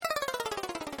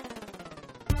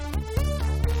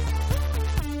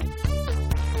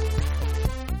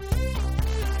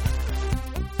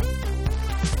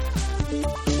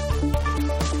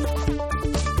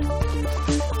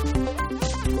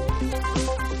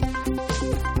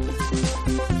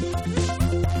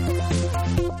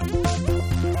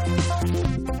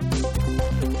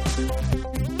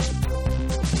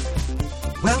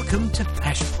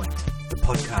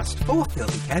podcast for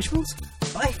Filthy Casuals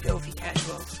by Filthy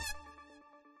Casuals.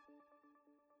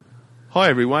 Hi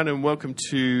everyone, and welcome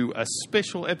to a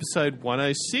special episode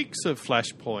 106 of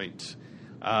Flashpoint,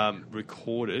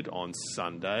 recorded on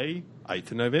Sunday,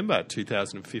 8th of November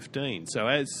 2015. So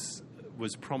as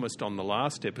was promised on the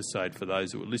last episode for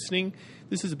those who were listening,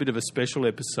 this is a bit of a special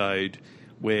episode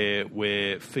where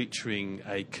we're featuring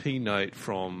a keynote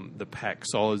from the PAX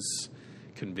Oz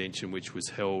convention, which was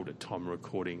held at time of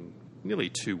recording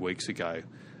nearly 2 weeks ago.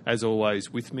 As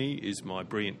always, with me is my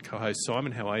brilliant co-host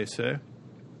Simon. How are you, sir?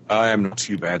 I am not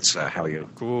too bad, sir. How are you?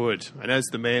 Good. And as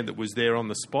the man that was there on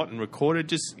the spot and recorded,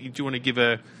 do you want to give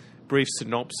a brief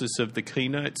synopsis of the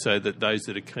keynote so that those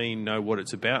that are keen know what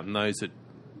it's about and those that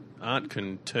aren't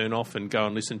can turn off and go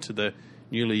and listen to the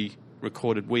newly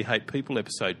recorded We Hate People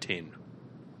episode 10?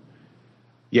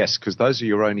 Yes, because those are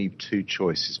your only two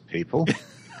choices, people.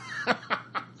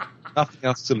 Nothing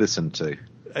else to listen to.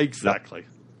 Exactly.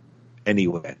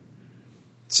 Anywhere.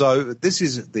 So this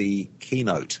is the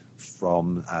keynote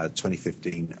from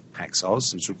 2015 PAX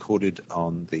Oz. It was recorded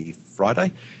on the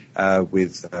Friday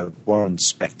with Warren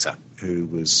Spector, who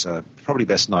was probably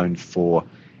best known for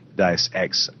Deus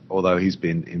Ex, although he's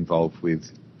been involved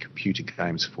with computer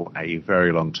games for a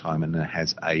very long time and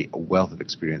has a wealth of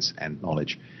experience and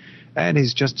knowledge. And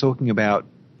he's just talking about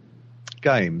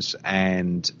games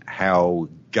and how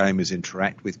gamers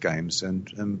interact with games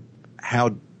and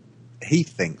how he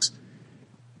thinks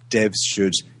devs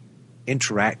should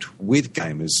interact with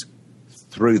gamers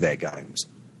through their games.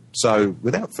 So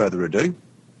without further ado,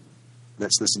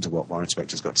 let's listen to what Warren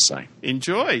Spector's got to say.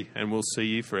 Enjoy, and we'll see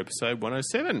you for episode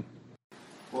 107.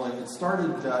 Well, it started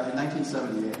in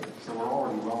 1978, so we're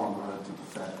already well on the road to the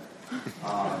Fed.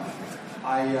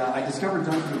 I discovered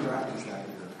Dungeons & Dragons that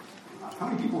year. How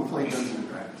many people have played Dungeons &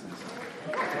 Dragons?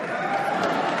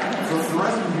 So the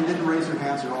rest of you who didn't raise your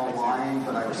hands are all lying,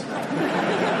 but I respect it.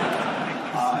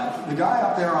 The guy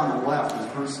up there on the left is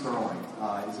Bruce Sterling.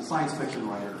 He's a science fiction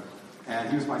writer, and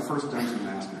he was my first dungeon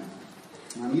master.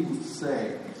 And needless to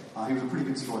say, he was a pretty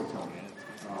good storyteller.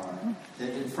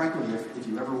 And frankly, if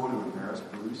you ever want to embarrass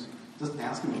Bruce, just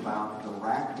ask him about the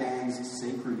Rat Gang's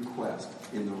sacred quest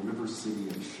in the river city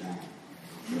of Shang.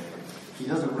 He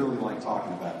doesn't really like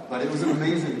talking about it, but it was an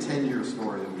amazing 10-year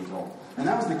story that we told. And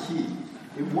that was the key.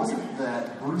 It wasn't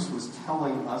that Bruce was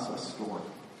telling us a story.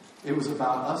 It was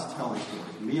about us telling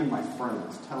stories, me and my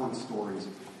friends telling stories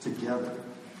together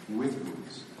with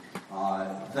Bruce.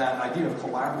 That idea of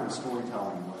collaborative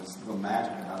storytelling was the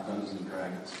magic about Dungeons &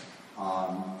 Dragons.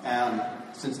 And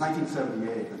since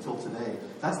 1978 until today,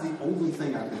 that's the only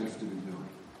thing I've been interested in doing.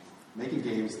 Making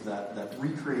games that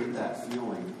recreate that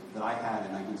feeling that I had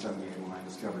in 1978 when I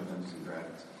discovered Dungeons &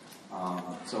 Dragons.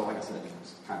 So like I said,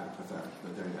 it's kind of pathetic,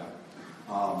 but there you go.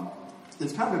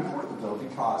 It's kind of important, though,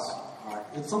 because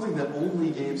it's something that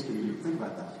only games can do. Think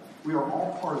about that. We are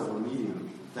all part of a medium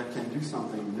that can do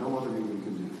something no other medium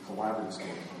can do, collaborative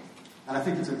storytelling. And I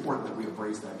think it's important that we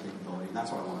embrace that capability, and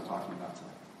that's what I want to talk to you about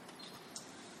today.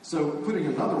 So, putting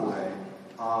it another way,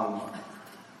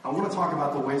 I want to talk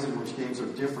about the ways in which games are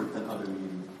different than other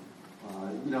media.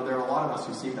 There are a lot of us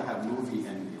who seem to have movie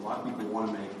envy. A lot of people want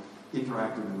to make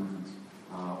interactive movies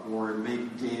or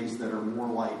make games that are more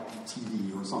like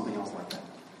TV or something else like that.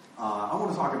 I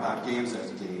want to talk about games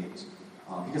as games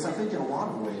because I think in a lot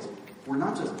of ways, we're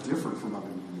not just different from other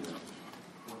media.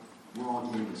 We're all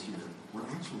gamers here. We're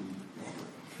actually better.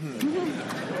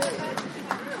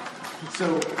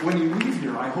 So when you leave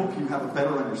here, I hope you have a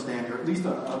better understanding, or at least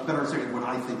a better understanding of what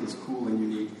I think is cool and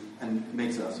unique and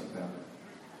makes us better.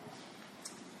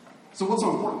 So what's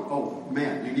so important? Oh,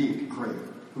 man, unique, great.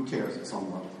 Who cares at some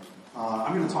level?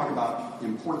 I'm going to talk about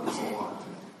importance a lot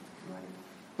today. Right?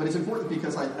 But it's important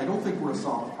because I don't think we're a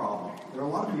solved problem. There are a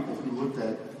lot of people who looked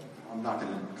at, I'm not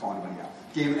going to call anybody out,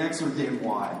 Game X or Game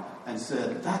Y, and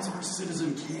said, that's our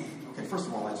Citizen Kane. Okay, first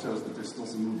of all, that shows that there's still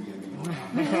some movie envy going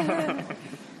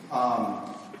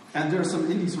on. And there are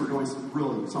some indies who are doing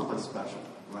really someplace special,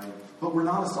 right? But we're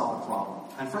not a solved problem.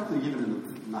 And frankly,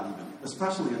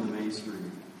 especially in the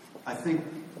mainstream, I think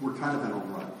we're kind of in a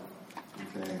rut.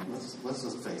 Okay, let's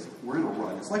just face it. We're in a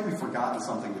rut. It's like we've forgotten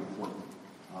something important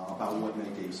about what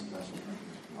makes games special.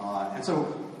 And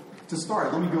so, to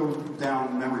start, let me go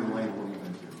down memory lane a little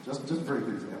bit here. Just very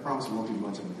briefly. I promise we won't do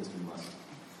much of a history lesson.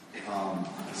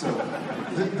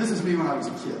 This is me when I was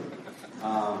a kid.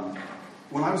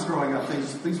 When I was growing up,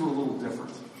 things were a little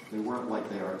different. They weren't like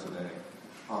they are today.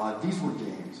 These were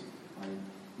games. Right?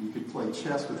 You could play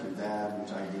chess with your dad,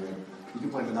 which I did. You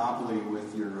could play Monopoly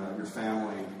with your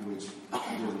family, which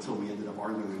I did until we ended up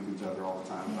arguing with each other all the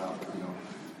time about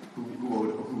who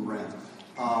owed who rent.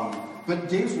 But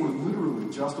games were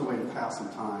literally just a way to pass some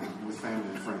time with family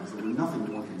and friends. There were nothing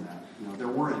more than that. There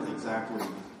weren't exactly,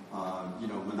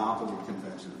 monopoly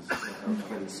conventions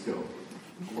of any scope.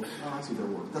 Well, actually, there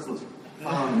were. That's not true.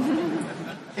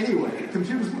 Anyway,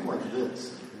 computers look like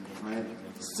this, right?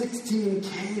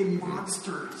 16K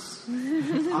monsters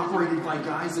operated by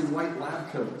guys in white lab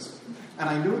coats. And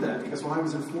I know that because when I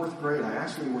was in 4th grade, I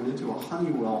actually went into a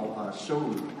Honeywell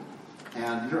showroom.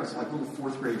 And it's like a little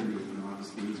 4th grade me, it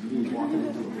was me walking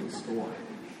into a little store.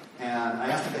 And I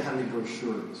asked if they had any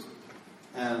brochures.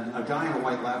 And a guy in a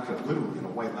white lab coat, literally in a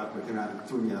white lab coat, came out and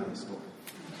threw me out of the store.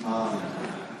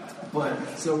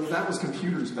 So that was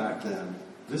computers back then.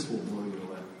 This will blow you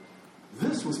away.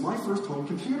 This was my first home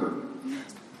computer.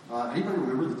 Anybody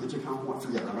remember the Digicom one?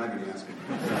 Forget it, I'm not going to ask you.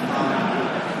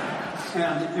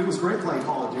 And it was great playing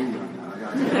Call of Duty on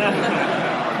that.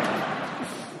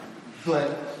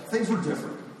 But things were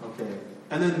different, okay?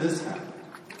 And then this happened.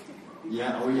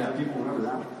 People remember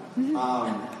that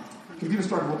one. Computers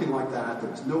started looking like that. There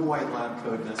was no white lab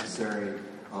code necessary.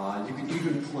 You could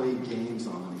even play games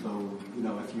on them,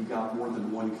 though, if you got more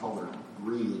than one color,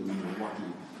 green, you were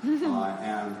lucky.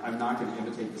 And I'm not going to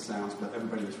imitate the sounds, but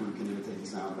everybody in this room can imitate the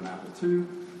sound of an Apple II.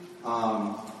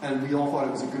 And we all thought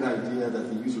it was a good idea that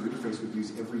the user interface would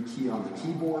use every key on the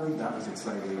keyboard. That was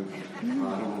exciting. I don't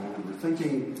know what we were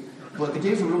thinking. But the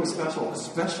games were really special,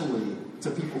 especially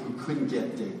to people who couldn't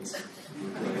get dates.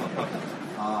 Okay?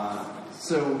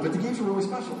 But the games were really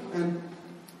special. And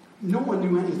no one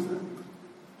knew anything.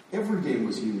 Every game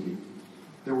was unique.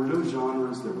 There were no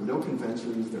genres, there were no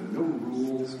conventions, there were no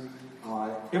rules.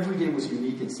 Every game was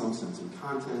unique in some sense, in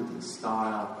content, in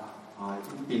style,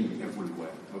 in every way,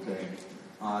 okay?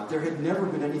 There had never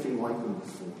been anything like them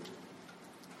before.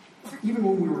 Even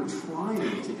when we were trying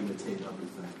to imitate other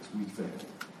things, we failed.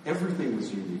 Everything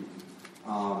was unique.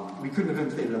 We couldn't have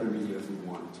imitated other media if we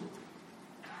wanted to.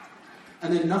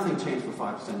 And then nothing changed for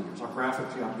 5 to 10 years. Our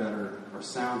graphics got better, our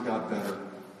sound got better.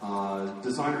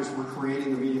 Designers were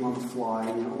creating the medium on the fly.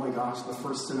 Oh my gosh, the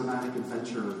first cinematic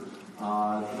adventure,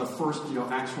 the first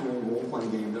actual role-playing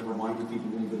game that reminded people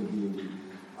a little bit of D&D.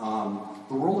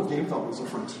 The world of game development was a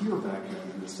frontier back then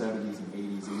in the 70s and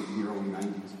 80s and the early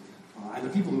 90s. And the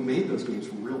people who made those games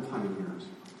were real pioneers.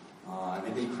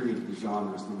 And they created the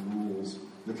genres, the rules,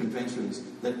 the conventions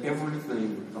that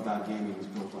everything about gaming is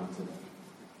built on today.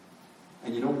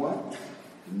 And you know what?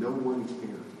 No one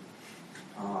cared.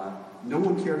 No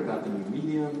one cared about the new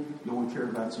medium. No one cared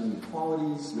about its unique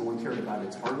qualities. No one cared about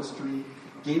its artistry.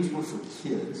 Games were for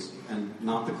kids, and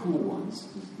not the cool ones,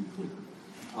 to be clear.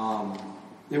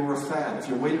 They were a fad. If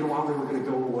you waited a while, they were going to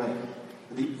go away.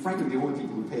 Frankly, the only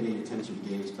people who paid any attention to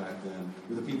games back then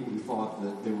were the people who thought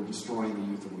that they were destroying the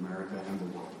youth of America and the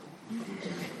world.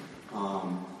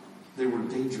 They were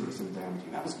dangerous and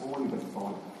damaging. That was all anybody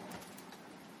thought about.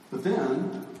 But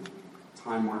then,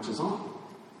 time marches on.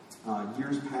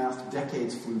 Years passed,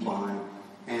 decades flew by,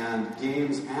 and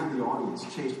games and the audience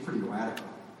changed pretty radically.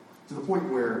 To the point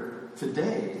where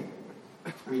today,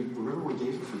 remember when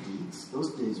games were for geeks? Those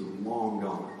days are long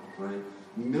gone, right?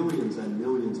 Millions and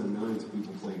millions and millions of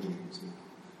people play games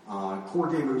now. Core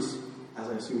gamers, as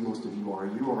I assume most of you are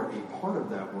a part of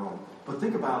that world. But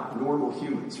think about normal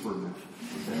humans for a minute.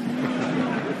 Okay?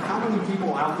 How many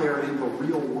people out there in the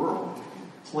real world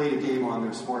played a game on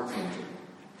their smartphone today?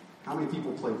 How many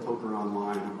people play poker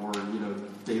online or,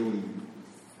 daily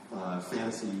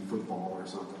fantasy football or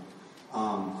something?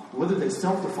 Whether they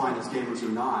self-define as gamers or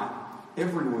not,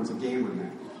 everyone's a gamer now.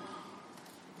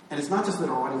 And it's not just that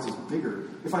our audience is bigger.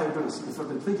 If I've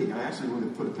been thinking, I actually would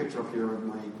have put a picture up here of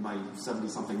my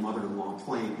 70-something mother-in-law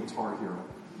playing Guitar Hero,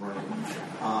 right?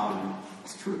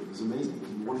 It's true. It's amazing. It's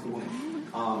a wonderful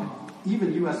one.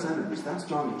 Even U.S. senators, that's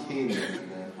John McCain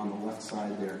on the left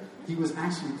side there. He was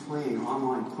actually playing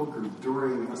online poker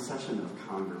during a session of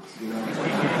Congress.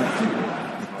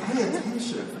 Pay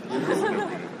attention.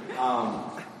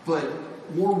 But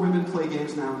more women play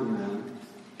games now than men.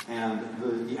 And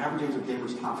the average age of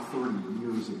gamers topped 30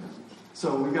 years ago.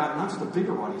 So we've got not just a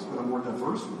bigger audience, but a more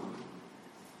diverse one.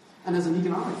 And as an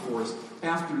economic force,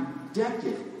 after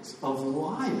decades of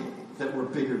lying that we're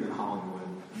bigger than Hollywood,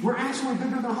 we're actually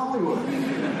bigger than Hollywood.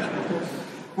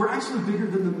 We're actually bigger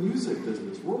than the music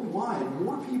business. Worldwide,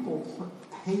 more people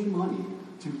pay money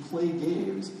to play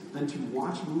games than to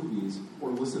watch movies or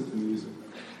listen to music.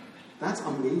 That's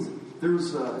amazing.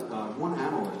 There's one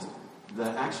analyst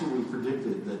that actually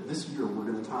predicted that this year we're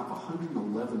going to top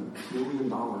 $111 billion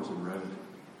in revenue.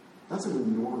 That's an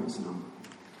enormous number.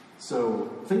 So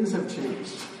things have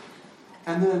changed.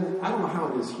 And then, I don't know how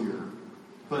it is here,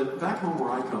 but back home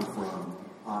where I come from,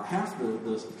 half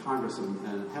the Congress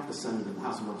and half the Senate and the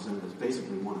House of Representatives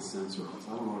basically want to censor us.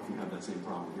 I don't know if you have that same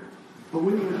problem here. But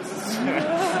when you're...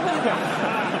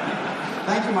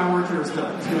 Thank you, my work here is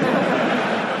done.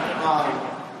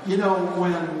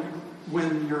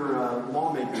 When your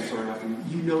lawmakers are after you,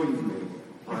 you know you've made it,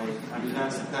 right? I mean,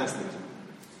 that's the thing.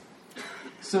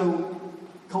 So,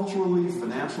 culturally,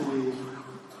 financially,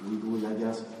 legally, I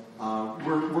guess,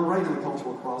 we're right in the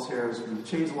cultural crosshairs. We've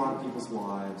changed a lot of people's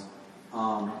lives.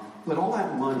 But all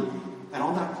that money and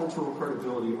all that cultural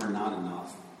credibility are not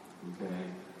enough, okay?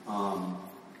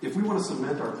 If we want to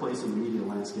cement our place in the media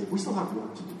landscape, we still have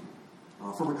work to do.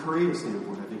 From a creative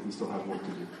standpoint, I think we still have work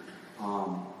to do.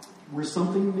 We're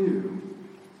something new.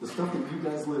 The stuff that you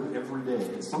guys live every day,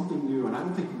 it's something new, and I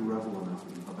don't think we revel enough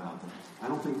about that. I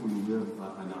don't think we live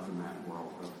enough in that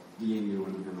world of being new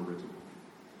and original.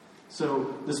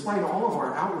 So, despite all of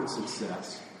our outward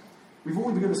success, we've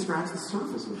only begun to scratch the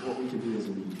surface of what we can do as a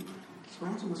media.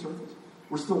 Scratching the surface.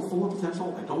 We're still full of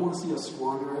potential. I don't want to see us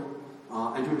squander it.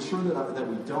 And to ensure that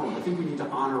we don't, I think we need to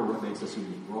honor what makes us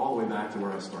unique. We're all the way back to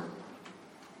where I started.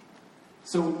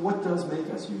 So what does make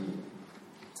us unique?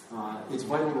 It's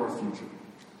vital to our future.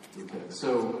 Okay,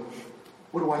 so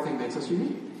what do I think makes us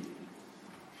unique?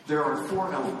 There are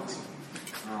 4 elements.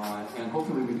 And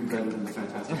hopefully we do better than the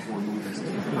Fantastic Four movies.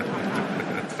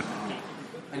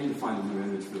 I need to find a new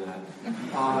image for that.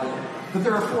 But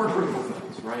there are 4 critical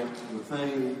things, right? The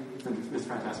thing is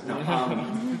fantastic. No.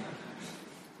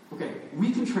 Okay,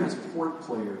 we can transport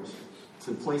players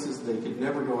to places they could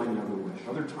never go any other way,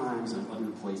 other times and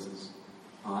other places.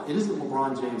 It isn't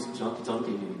LeBron James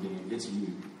dunking in a game, it's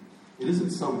you. It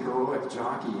isn't some heroic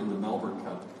jockey in the Melbourne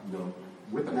Cup,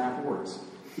 whipping that horse.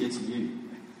 It's you.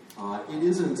 It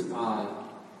isn't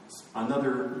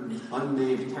another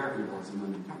unnamed character.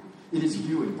 It is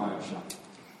you in BioShock,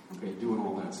 okay, doing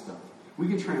all that stuff. We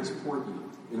can transport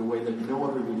you in a way that no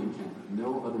other medium can.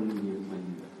 No other medium can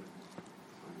do that.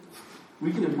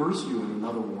 We can immerse you in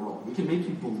another world. We can make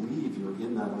you believe you're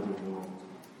in that other world.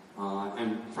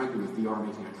 And frankly, with VR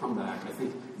making a comeback, I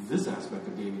think this aspect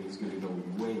of gaming is going to go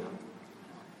way up.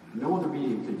 No other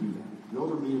medium can do that. No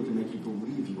other medium can make you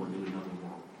believe you are in another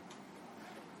world.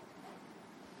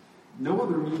 No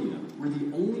other medium. We're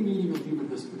the only medium in human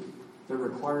history that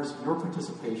requires your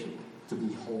participation to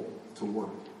be whole, to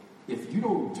work. If you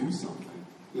don't do something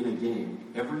in a game,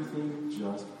 everything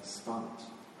just stops.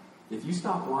 If you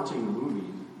stop watching a movie,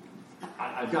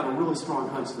 I've got a really strong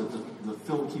hunch that the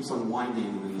film keeps unwinding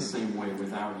in the same way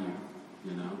without you,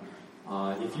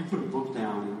 If you put a book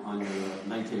down on your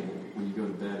night table when you go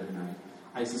to bed at night,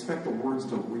 I suspect the words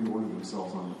don't reorder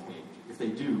themselves on the page. If they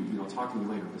do, talk to me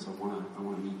later because I want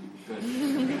to meet you. But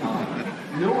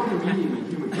no other medium in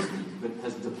human history that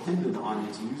has depended on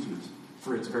its users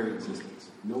for its very existence.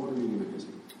 No other medium in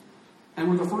history. And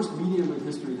we're the first medium in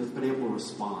history that's been able to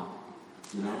respond.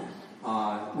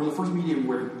 We're the first medium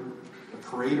where a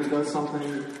creator does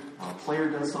something, a player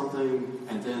does something,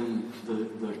 and then the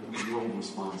world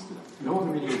responds to that. No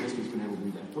other medium in history has been able to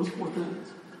do that. Those 4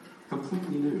 things,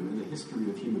 completely new in the history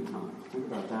of humankind. Think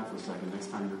about that for a second. Next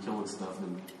time you're killing stuff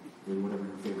in whatever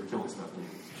your favorite killing stuff is.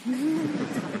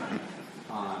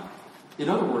 In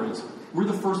other words, we're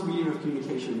the first medium of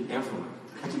communication ever.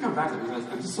 I keep coming back to that because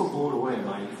I'm just so blown away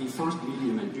by the first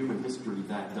medium in human history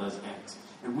that does X.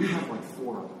 And we have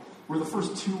 4 of them. We're the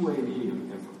first 2-way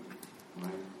medium ever,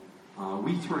 right?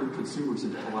 We turn consumers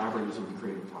into collaborators of the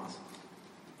creative process.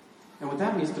 And what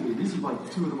that means to me, these are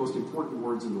 2 of the most important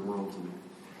words in the world to me.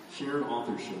 Shared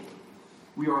authorship.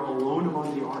 We are alone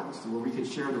among the artists, where we can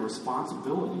share the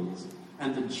responsibilities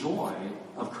and the joy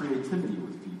of creativity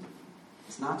with people.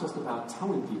 It's not just about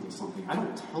telling people something. I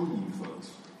don't tell you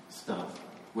folks stuff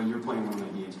when you're playing one of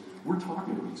my games. We're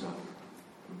talking to each other.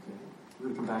 Okay? We're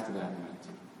going to come back to that in a minute.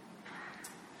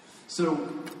 So,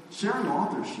 sharing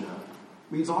authorship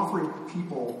means offering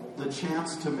people the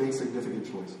chance to make significant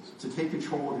choices, to take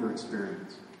control of your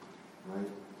experience, right?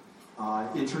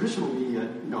 In traditional media,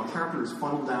 a character is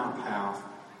funneled down a path,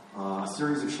 a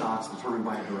series of shots determined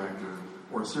by a director,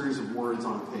 or a series of words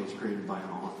on a page created by an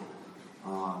author.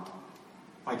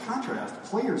 By contrast,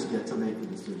 players get to make the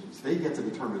decisions. They get to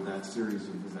determine that series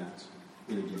of events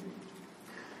in a game.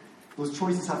 Those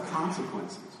choices have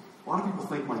consequences. A lot of people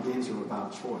think my games are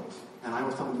about choice. And I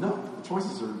always tell them, no, the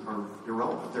choices are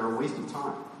irrelevant. They're a waste of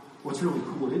time. What's really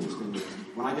cool and interesting is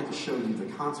when I get to show you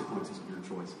the consequences of your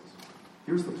choices.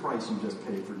 Here's the price you just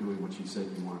paid for doing what you said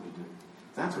you wanted to do.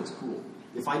 That's what's cool.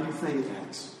 If I do thing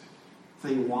X,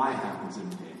 thing Y happens in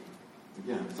the game.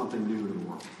 Again, something new to the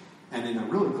world. And in a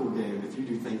really cool game, if you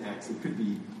do thing X, it could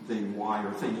be thing Y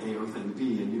or thing A or thing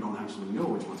B, and you don't actually know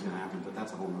which one's going to happen, but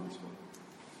that's a whole other story.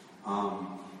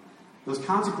 Those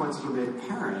consequences are made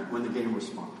apparent when the game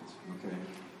responds. Okay,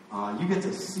 you get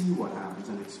to see what happens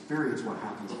and experience what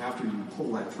happens after you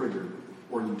pull that trigger,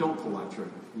 or you don't pull that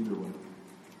trigger. Either way,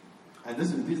 and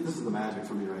this is the magic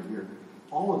for me right here.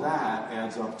 All of that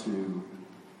adds up to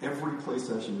every play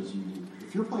session is unique.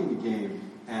 If you're playing a game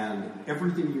and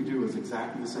everything you do is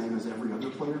exactly the same as every other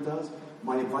player does,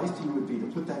 my advice to you would be to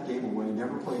put that game away,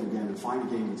 never play it again, and find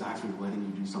a game that's actually letting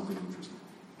you do something interesting.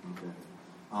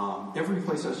 Okay. Every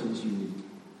play session is unique.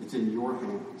 It's in your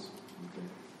hands. Okay.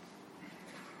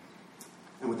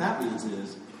 And what that means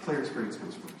is player experience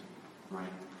comes first,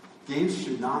 right? Games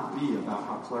should not be about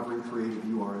how clever and creative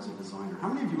you are as a designer. How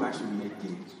many of you actually make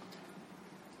games?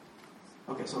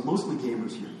 Okay, so mostly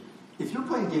gamers here. If you're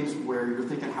playing games where you're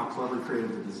thinking how clever and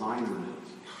creative the designer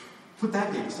is, put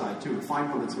that game aside too and find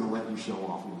one that's going to let you show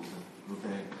off a little bit.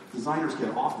 Okay? Designers get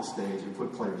off the stage and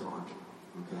put players on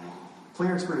it. Okay?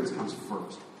 Player experience comes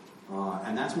first.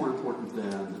 And that's more important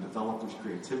than the developer's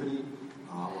creativity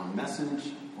or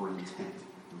message or intent.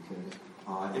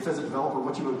 Okay? If as a developer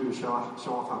what you want to do is show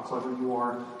off how clever you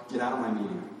are, get out of my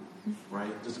meeting.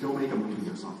 Right? Just go make a movie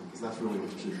or something, because that's really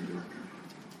what you should be doing.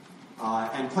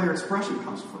 And player expression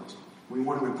comes first. We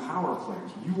want to empower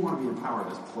players. You want to be empowered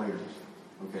as players,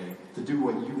 okay, to do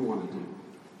what you want to do.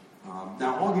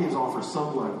 Now, all games offer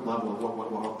some level of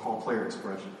what I'll call player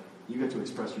expression. You get to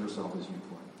express yourself as you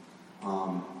play.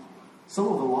 Some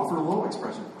of them offer low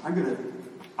expression.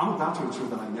 I'm about to ensure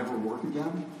that I never work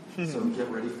again, so get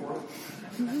ready for it.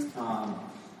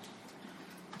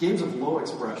 Games of low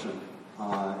expression,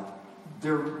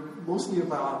 they're mostly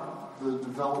about the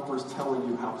developers telling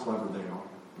you how clever they are,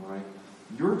 right?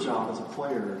 Your job as a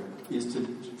player is to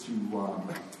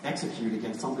execute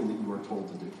against something that you are told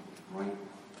to do, right?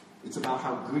 It's about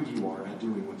how good you are at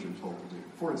doing what you're told to do.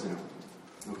 For example,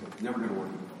 okay, never going to work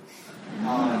with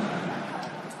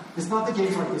it's not that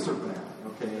games like this are bad,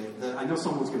 okay? I know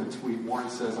someone's going to tweet, Warren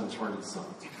says Uncharted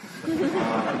sucks.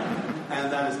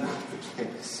 And that is not the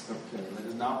case, okay? That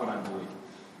is not what I believe.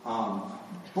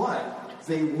 But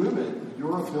they limit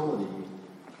your ability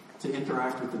to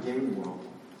interact with the game world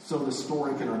so the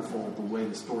story can unfold the way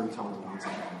the storyteller wants it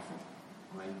to unfold,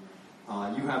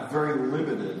 right? You have very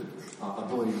limited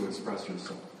ability to express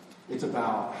yourself. It's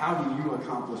about how do you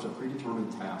accomplish a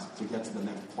predetermined task to get to the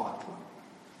next plot point,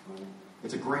 right?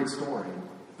 It's a great story,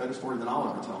 better story than I'll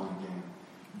ever tell in a game,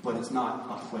 but it's not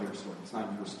a player story. It's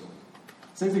not your story.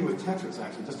 Same thing with Tetris,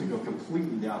 actually, just to go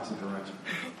completely the opposite direction.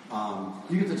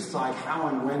 You get to decide how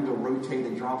and when to rotate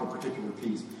and drop a particular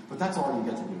piece, but that's all you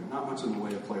get to do, not much in the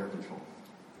way of player control.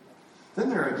 Then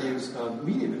there are games of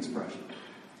medium expression,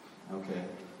 okay,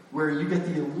 where you get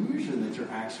the illusion that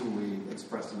you're actually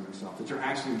expressing yourself, that you're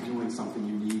actually doing something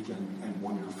unique and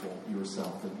wonderful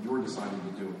yourself, that you're deciding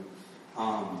to do it.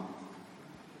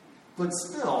 But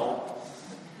still,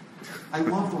 I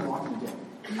love The Walking Dead.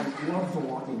 I love The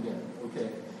Walking Dead, okay?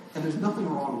 And there's nothing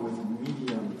wrong with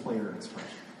medium player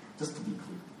expression, just to be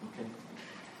clear, okay?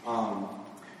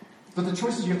 But the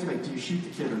choices you have to make, do you shoot the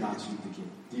kid or not shoot the kid?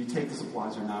 Do you take the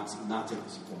supplies or not take the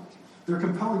supplies? They're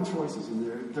compelling choices, and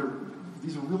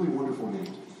these are really wonderful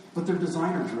games. But they're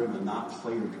designer-driven, not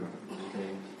player-driven,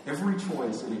 okay? Every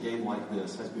choice in a game like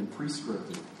this has been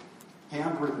pre-scripted,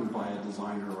 handwritten by a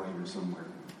designer or writer somewhere.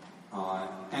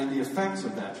 And the effects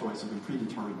of that choice have been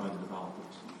predetermined by the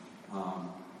developers.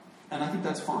 And I think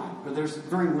that's fine, but there's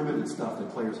very limited stuff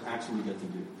that players actually get to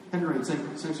do. Heavy Rain,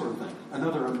 same sort of thing.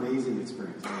 Another amazing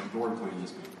experience. I adored playing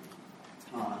this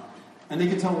game. And they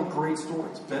can tell great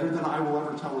stories, better than I will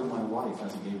ever tell in my life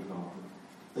as a game developer.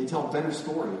 They tell better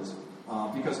stories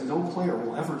because no player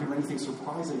will ever do anything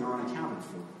surprising or unaccounted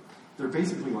for. They're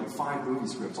basically like 5 movie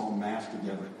scripts all mashed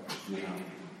together, you know.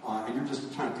 And you're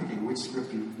just kind of picking which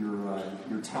script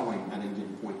you're telling at any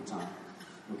given point in time.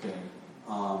 Okay.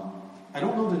 I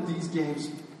don't know that these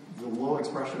games, the low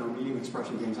expression or medium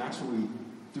expression games, actually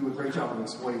do a great job of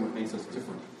explaining what makes us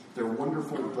different. They're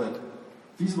wonderful, but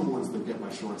these are the ones that get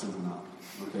my shorts in the knot.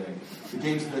 Okay. The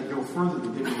games that go further to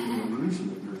giving you the illusion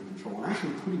that you're in control and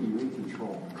actually putting you in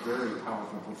control in very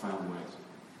powerful, profound ways.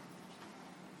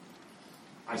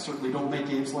 I certainly don't make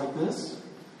games like this.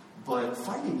 But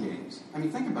fighting games, I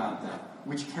mean, think about that.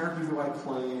 Which character do I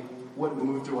play? What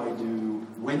move do I do?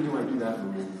 When do I do that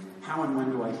move? How and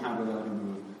when do I counter that other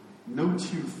move? No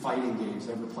two fighting games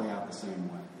ever play out the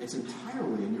same way. It's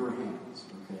entirely in your hands,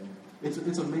 okay? It's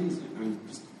amazing. I mean,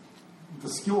 just the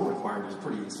skill required is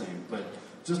pretty insane, but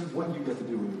just what you get to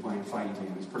do when you're playing a fighting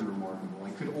game is pretty remarkable.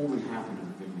 It could only happen in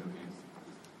a video game.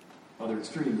 Other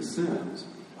extreme, The Sims,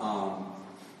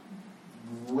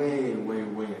 way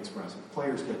expressive.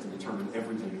 Players get to determine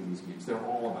everything in these games. They're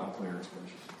all about player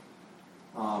expression.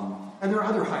 And there are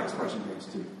other high expression games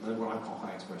too, what I call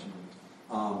high expression games.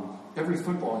 Every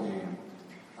football game,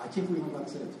 I can't believe I'm about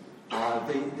to say this.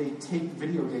 They take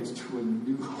video games to a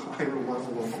new higher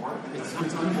level of art. It's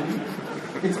unbelievable.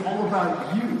 It's all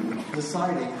about you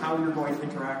deciding how you're going to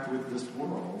interact with this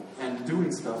world and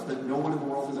doing stuff that no one in the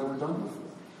world has ever done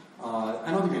before.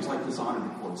 And other games like Dishonored,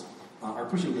 of course, are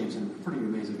pushing games in a pretty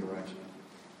amazing direction.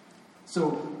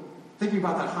 So, thinking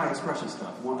about that high expression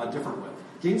stuff, a different way.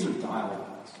 Games are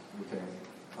dialogues, okay?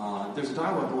 There's a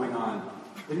dialogue going on.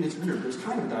 I mean, it's weird. There's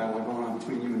kind of a dialogue going on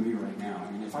between you and me right now.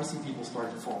 I mean, if I see people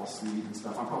start to fall asleep and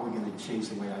stuff, I'm probably going to change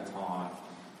the way I talk.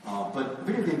 But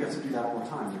video game gets to do that all the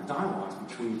time. There are dialogues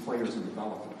between players and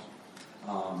developers.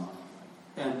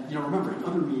 And, remember, in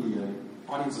other media,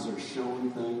 audiences are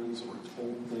shown things or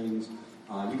told things.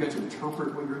 You get to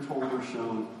interpret what you're told or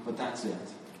shown, but that's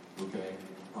it, okay?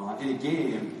 In a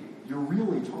game, you're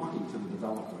really talking to the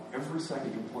developer. Every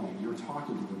second you're playing, you're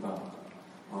talking to the developer.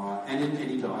 And in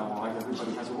any dialogue,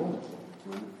 everybody has a role to play,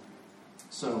 right?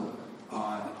 So,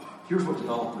 here's what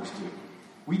developers do.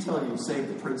 We tell you, save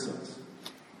the princess.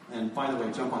 And by the way,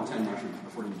 jump on 10 mushrooms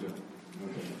before you do it.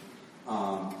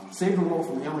 Okay. Save the world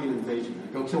from alien invasion.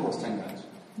 And go kill those 10 guys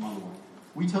on the way.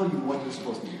 We tell you what you're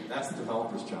supposed to do. That's the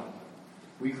developer's job.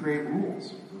 We create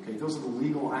rules. Okay, those are the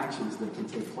legal actions that can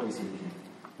take place in the game.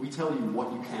 We tell you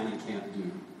what you can and can't do,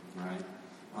 right?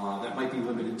 That might be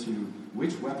limited to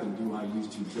which weapon do I use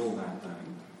to kill that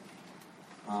thing.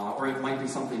 Or it might be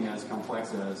something as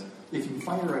complex as, if you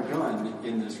fire a gun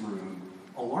in this room,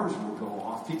 alarms will go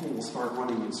off, people will start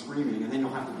running and screaming, and then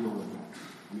you'll have to deal with that.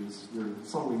 I mean, they're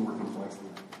subtly more complex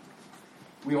than that.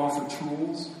 We offer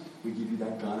tools. We give you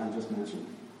that gun I just mentioned.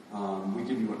 We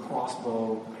give you a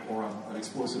crossbow, or an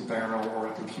explosive barrel, or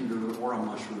a computer, or a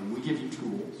mushroom. We give you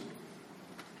tools.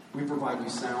 We provide you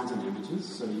sounds and images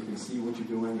so you can see what you're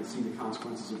doing and see the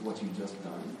consequences of what you've just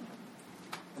done.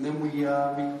 And then we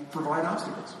provide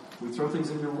obstacles. We throw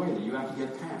things in your way that you have to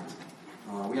get past.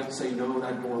 We have to say, no,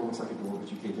 that door looks like a door, but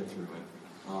you can't get through it.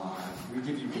 We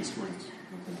give you constraints.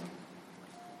 Okay?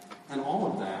 And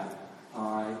all of that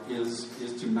is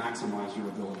to maximize your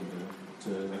ability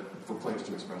for players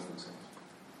to express themselves.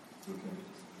 Okay?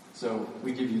 So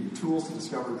we give you the tools to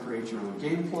discover and create your own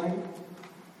gameplay.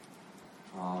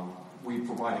 We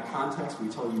provide a context. We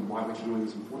tell you why what you're doing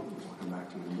is important, which I'll come back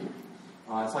to in a minute.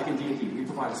 It's like in D&D. We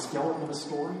provide a skeleton of a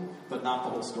story, but not the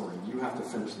whole story. You have to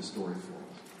finish the story for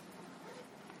us.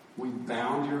 We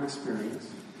bound your experience.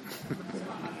 Okay.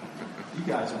 You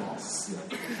guys are all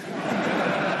sick.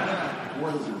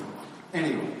 What is your problem?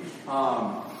 Anyway,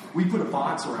 we put a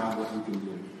box around what you can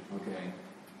do. Okay,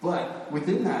 but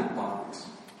within that box,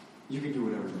 you can do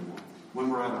whatever you want. When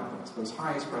we're at our best, those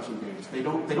high expression games, they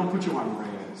don't put you on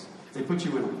rails. They put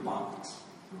you in a box.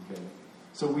 Okay,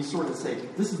 so we sort of say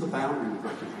this is the boundary of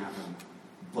what can happen,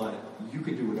 but you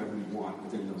can do whatever you want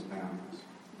within those boundaries.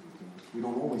 Okay? We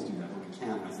don't always do that, but we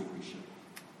can. I think we should.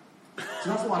 So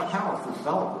that's a lot of power for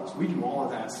developers. We do all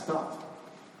of that stuff,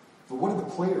 but what do the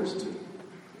players do?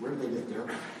 Where do they get their?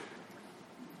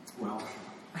 Well,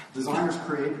 designers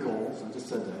create goals. I just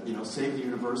said that. Save the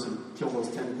universe and kill those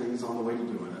 10 things on the way to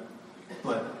doing it.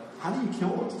 But how do you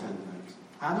kill those 10 things?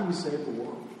 How do you save the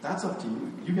world? That's up to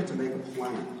you. You get to make a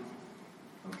plan.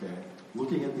 Okay?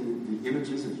 Looking at the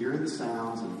images and hearing the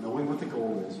sounds and knowing what the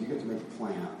goal is, you get to make a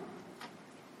plan.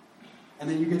 And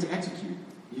then you get to execute.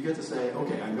 You get to say,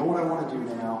 okay, I know what I want to do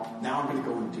now. Now I'm going to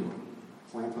go and do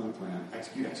it. Plan,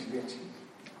 execute.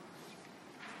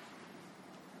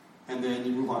 And then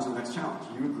you move on to the next challenge.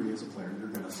 You agree as a player. You're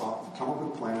going to come up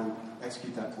with a plan,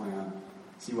 execute that plan,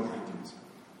 see what happens.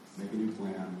 Make a new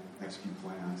plan, execute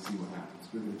plan, see what happens.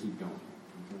 We're going to keep going.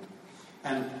 Okay?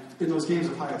 And in those games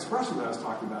of high expression that I was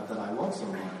talking about that I love so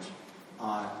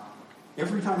much,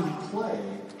 every time you play,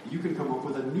 you can come up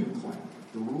with a new plan.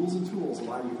 The rules and tools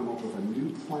allow you to come up with a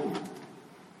new plan.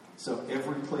 So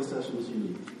every play session is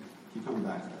unique. Keep coming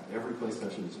back to that. Every play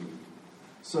session is unique.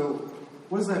 So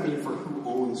what does that mean for who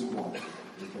owns what?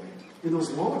 Okay. In those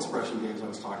low expression games I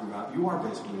was talking about, you are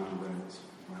basically on rails.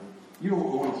 Right? You don't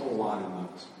own a whole lot in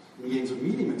those. In the games of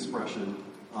medium expression,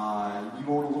 you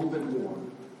own a little bit more.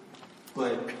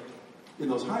 But in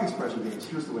those high expression games,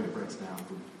 here's the way it breaks down.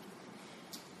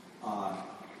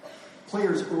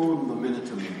 Players own the minute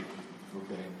to minute.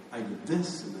 Okay, I did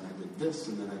this, and then I did this,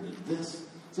 and then I did this.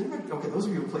 Okay, those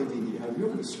of you who play D&D, have you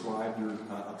ever described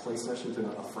a play session to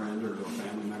a friend or to a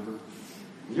family member?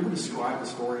 Have you ever described the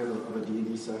story of a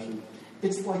D&D session?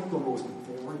 It's like the most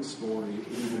boring story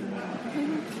in the world.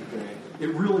 Okay, it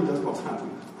really does go down to,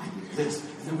 I did this,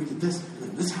 and then we did this, and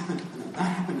then this happened, and then that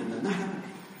happened, and then that happened.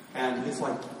 And it's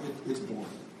like, it's boring.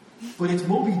 But it's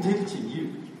Moby Dick to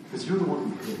you. because you're the one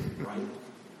who did it, right?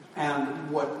 And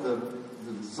what the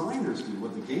designers do,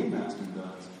 what the game master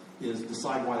does, is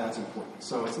decide why that's important.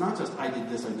 So it's not just I did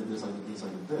this, I did this, I did this, I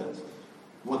did this.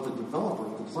 What the developer,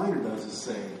 what the designer does is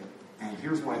say, and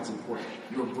here's why it's important.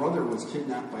 Your brother was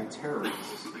kidnapped by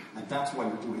terrorists, and that's why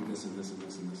you're doing this and this and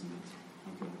this and this and this.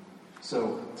 Okay.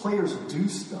 So players do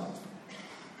stuff,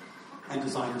 and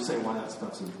designers say why that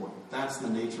stuff's important. That's the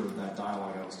nature of that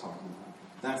dialogue I was talking about.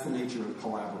 That's the nature of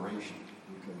collaboration.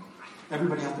 Okay.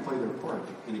 Everybody has to play their part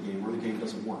in a game, or the game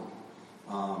doesn't work.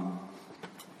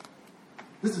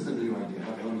 This is a new idea.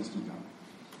 Okay, let me just keep going.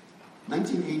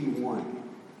 1981,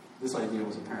 this idea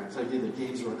was apparent. This idea that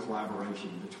games are a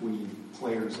collaboration between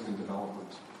players and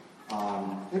developers.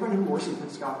 Anybody know who Orson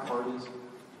Scott Card is?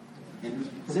 And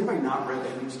has anybody not read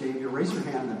Ender's Game? You raise your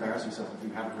hand and embarrass yourself if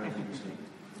you haven't read Ender's Game.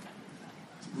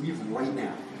 Leave right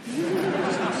now.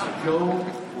 Just go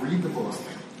read the book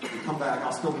and come back.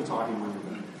 I'll still be talking when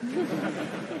you're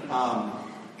done.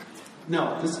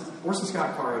 No, this Orson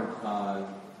Scott Card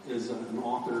is an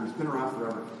author who's been around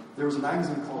forever. There was a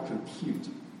magazine called Compute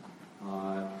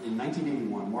in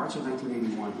 1981, March of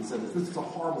 1981. He said, this is a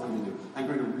horrible thing to do. I'm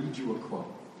going to read you a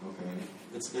quote. Okay,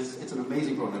 it's an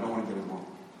amazing quote. I don't want to get it wrong.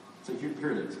 So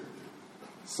here it is.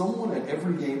 Someone at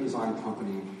every game design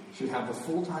company should have the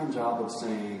full-time job of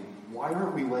saying, why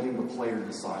aren't we letting the player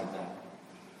decide that?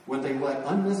 When they let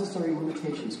unnecessary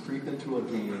limitations creep into a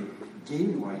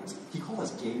game rights, he called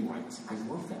us game rights. I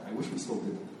love that. I wish we still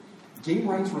did that. Game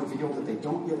rights reveal that they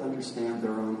don't yet understand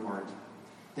their own art.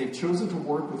 They've chosen to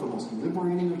work with the most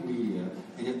liberating of media,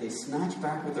 and yet they snatch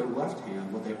back with their left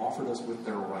hand what they offered us with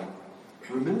their right.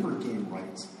 Remember, game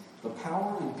rights, the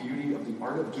power and beauty of the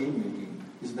art of game making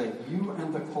is that you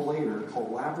and the collator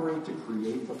collaborate to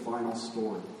create the final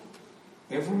story.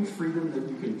 Every freedom that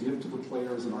you can give to the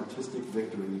player is an artistic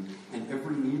victory, and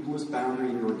every needless boundary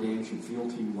in your game should feel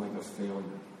to you like a failure.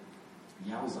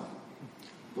 Yowza.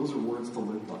 Those are words to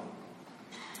live by.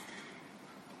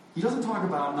 He doesn't talk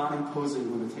about not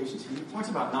imposing limitations. He talks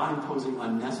about not imposing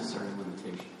unnecessary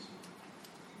limitations.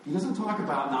 He doesn't talk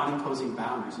about not imposing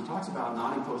boundaries. He talks about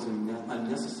not imposing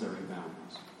unnecessary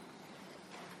boundaries.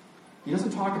 He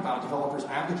doesn't talk about developers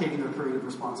abdicating their creative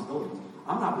responsibilities.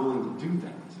 I'm not willing to do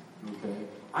that. Okay?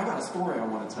 I got a story I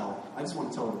want to tell. I just want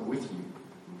to tell it with you.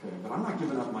 Okay? But I'm not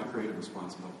giving up my creative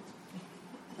responsibilities.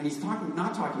 And he's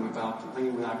not talking about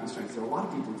playing without constraints. There are a lot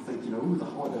of people who think, ooh, the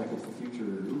holodeck is the future.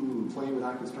 Ooh, play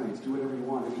without constraints. Do whatever you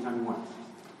want, anytime you want.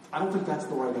 I don't think that's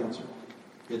the right answer.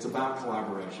 It's about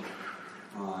collaboration.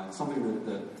 It's something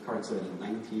that Card said in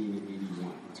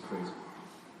 1981. It's crazy.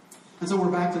 And so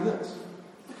we're back to this.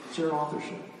 Shared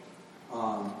authorship.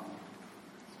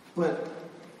 But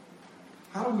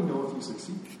how do we know if you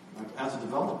succeed? Like, as a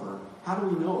developer, how do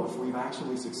we know if we've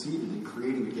actually succeeded in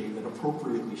creating a game that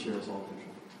appropriately shares authorship?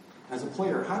 As a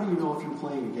player, how do you know if you're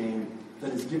playing a game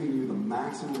that is giving you the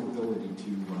maximum ability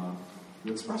to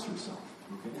express yourself?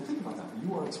 Okay? And think about that.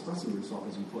 You are expressing yourself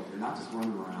as you play. You're not just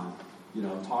running around,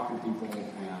 talking to people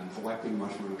and collecting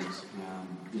mushrooms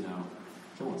and,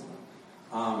 killing stuff.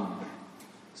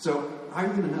 So how are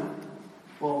you going to know?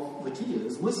 Well, the key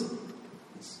is listen.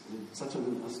 It's such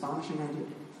an astonishing idea.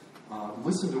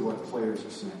 Listen to what the players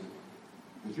are saying.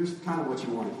 And here's kind of what you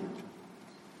want to hear.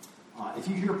 If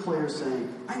you hear players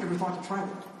saying, I never thought to try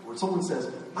that, or someone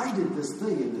says, I did this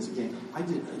thing in this game. I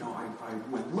did, I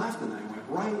went left and then I went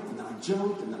right and then I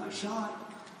jumped and then I shot.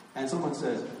 And someone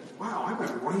says, wow, I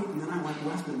went right and then I went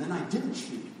left and then I didn't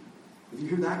shoot. If you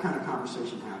hear that kind of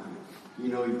conversation happening, you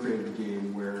know you've created a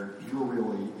game where you're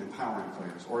really empowering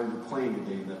players, or you're playing a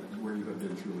game where you have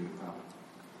been truly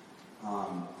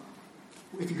empowered.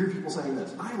 If you hear people saying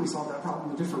this, I always solved that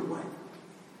problem a different way.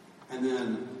 And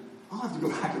then I'll have to go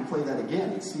back and play that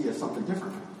again and see if something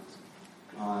different happens.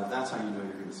 That's how you know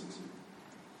you're going to succeed.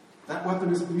 That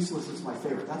weapon is useless. It's my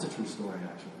favorite. That's a true story,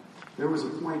 actually. There was a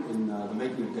point in the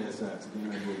making of Deus Ex, a game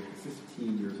I did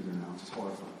 15 years ago now, which is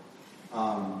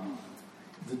horrifying.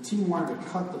 The team wanted to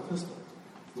cut the pistol,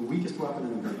 the weakest weapon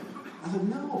in the game. I said,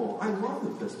 no, I love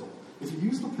the pistol. If you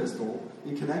use the pistol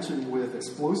in connection with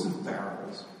explosive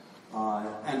barrels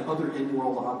and other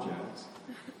in-world objects,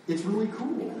 it's really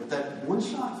cool. That one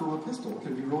shot from a pistol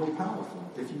can be really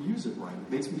powerful if you use it right. It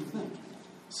makes me think.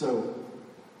 So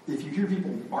if you hear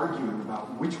people arguing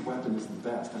about which weapon is the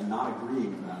best and not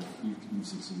agreeing about it, you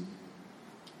succeed.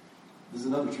 This is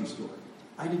another true story.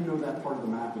 I didn't know that part of the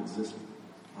map existed.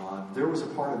 There was a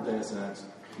part of Deus Ex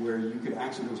where you could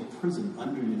actually, there was a prison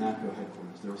under UNATCO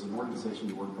headquarters. There was an organization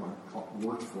you worked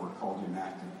for called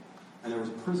UNATCO, and there was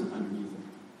a prison underneath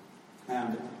it.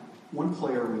 And one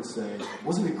player would say,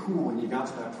 wasn't it cool when you got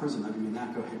to that prison under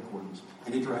UNATCO headquarters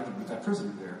and interacted with that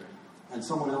prisoner there? And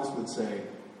someone else would say,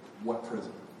 what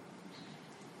prison?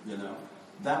 You know,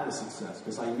 that was success,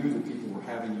 because I knew that people were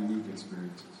having unique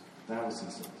experiences. That was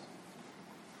success.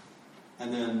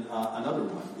 And then another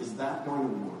one, is that going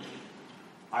to work?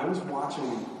 I was watching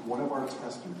one of our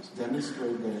testers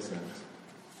demonstrate Deus Ex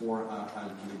for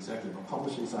an executive, a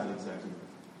publishing side executive,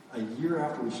 a year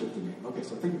after we shipped the game. Okay,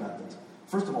 so think about this.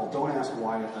 First of all, don't ask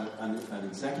why an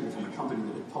executive from a company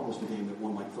that had published a game that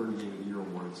won like 30 Game of the Year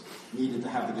awards needed to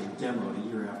have the game demoed a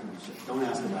year after we shipped. Don't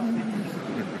ask about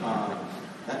that.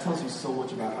 That tells you so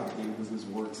much about how the game business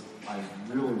works. I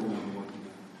really will never work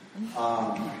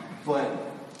again.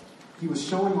 But he was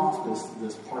showing off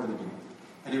this part of the game.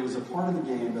 And it was a part of the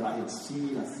game that I had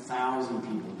seen 1,000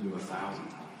 people do 1,000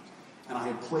 times. And I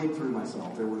had played through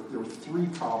myself. There were 3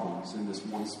 problems in this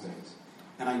one space.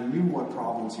 And I knew what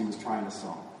problems he was trying to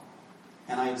solve.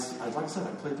 And like I said,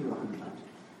 I played through it 100 times.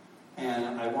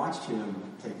 And I watched him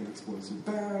take an explosive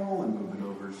barrel and move it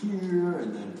over here,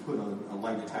 and then put a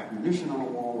light attack munition on a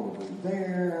wall over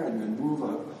there, and then move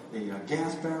a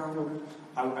gas barrel over.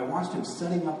 I watched him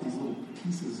setting up these little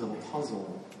pieces of a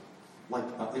puzzle like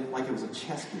it was a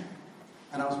chess game.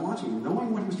 And I was watching,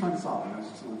 knowing what he was trying to solve, and I was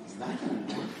just like, is that going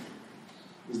to work?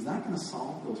 Is that going to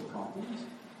solve those problems?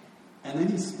 And then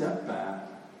he stepped back,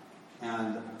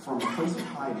 and from a place of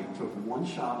hiding, took one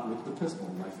shot with the pistol,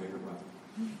 my favorite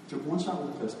weapon. Took one shot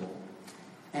with the pistol,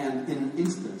 and in an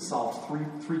instant solved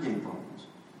three game problems.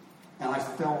 And I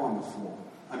fell on the floor.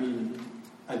 I mean,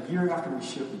 a year after we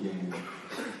shipped the game,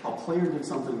 a player did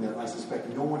something that I suspect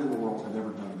no one in the world had ever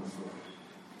done before.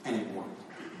 And it worked.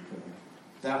 Okay.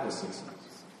 That was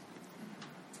success.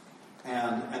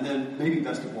 And then, maybe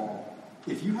best of all,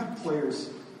 if you have players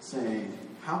saying,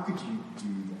 how could you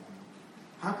do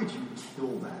that? How could you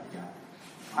kill that guy?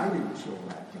 I didn't kill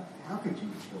that guy. How could you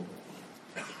kill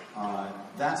that?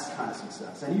 That's kind of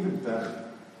success. And even better,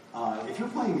 if you're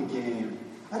playing a game,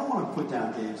 I don't want to put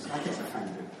down games. I guess I kind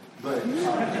of do. But,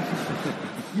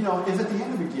 you know, if at the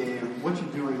end of the game, what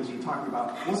you're doing is you're talking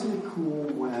about, wasn't it cool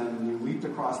when you leaped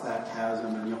across that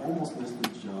chasm and you almost missed the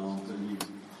jump and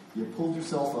you pulled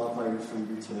yourself up by your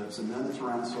fingertips, and then the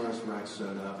Tyrannosaurus Rex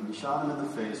showed up and you shot him in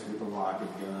the face with a rocket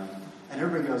gun, and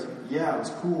everybody goes, yeah, it was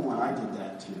cool when I did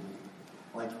that too.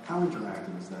 Like, how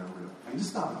interactive is that really? I mean,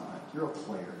 just stop it. You're a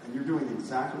player, and you're doing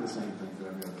exactly the same thing that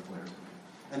every other player is.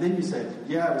 And then you say,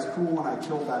 yeah, it was cool when I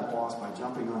killed that boss by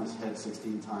jumping on his head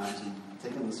 16 times and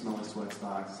taking the smelly sweat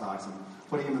socks and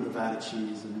putting him in the vat of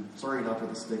cheese and throwing it up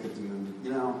with a stick at the end.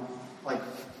 You know, like,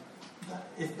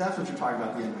 if that's what you're talking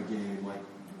about at the end of the game, like,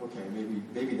 okay,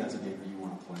 maybe that's a game that you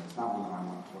want to play. It's not one that I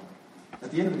want to play. At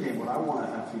the end of the game, what I want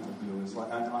to have people do is, like,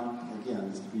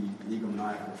 again, is to be an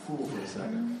egomaniacal fool for a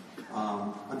second.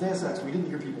 On Deus Ex, we didn't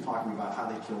hear people talking about how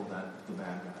they killed the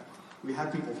bad guy. We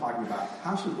had people talking about,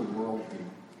 how should the world be?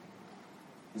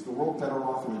 Is the world better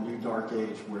off in a new dark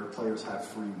age where players have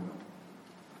free will?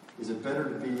 Is it better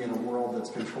to be in a world that's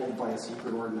controlled by a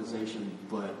secret organization,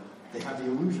 but they have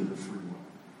the illusion of free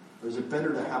will? Or is it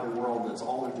better to have a world that's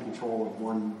all under the control of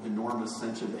one enormous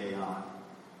sentient AI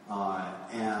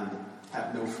and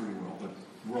have no free will, but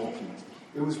world peace?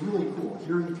 It was really cool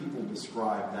hearing people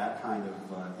describe that kind of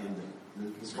ending,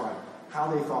 describe how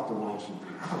they thought the world should be.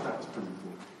 I thought that was pretty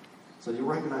cool. So you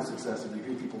recognize success if you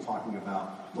hear people talking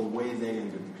about the way they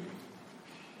ended the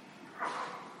game.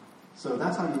 So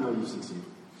that's how you know you've succeeded.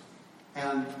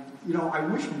 And, you know, I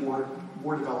wish more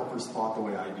developers thought the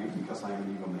way I do, because I am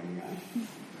an egomaniac.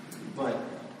 But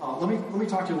let me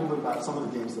talk to you a little bit about some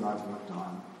of the games that I've worked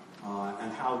on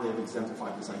and how they've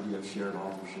exemplified this idea of shared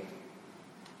authorship.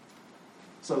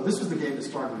 So this was the game that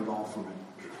started it all for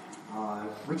me.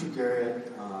 Richard Garriott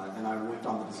and I worked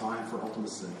on the design for Ultima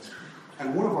 6.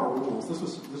 And one of our rules, this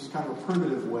was kind of a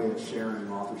primitive way of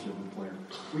sharing authorship with players.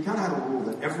 We kind of had a rule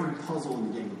that every puzzle in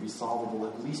the game would be solvable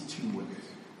at least 2 ways.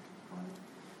 Right?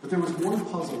 But there was one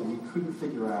puzzle we couldn't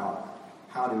figure out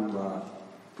how to,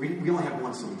 we only had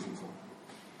one solution for it.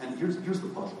 And here's the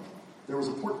puzzle. There was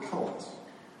a portcullis,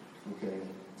 okay,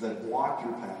 that blocked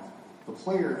your path. The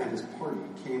player and his party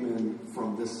came in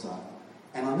from this side.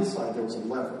 And on this side, there was a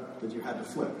lever that you had to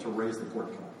flip to raise the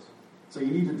portcullis. So you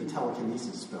needed the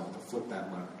telekinesis spell to flip that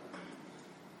lever.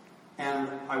 And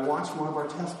I watched one of our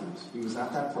testers. He was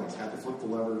at that place, had to flip the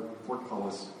lever,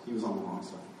 portcullis. He was on the wrong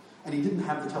side. And he didn't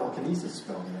have the telekinesis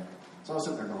spell yet. So I was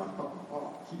sitting there going,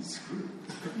 oh, he's screwed.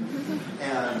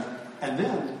 and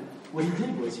then what he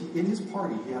did was, in his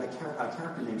party, he had a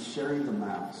character named Sherry the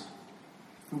Mouse,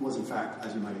 who was, in fact,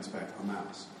 as you might expect, a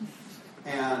mouse.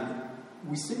 And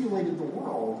we simulated the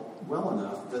world well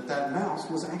enough that mouse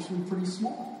was actually pretty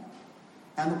small.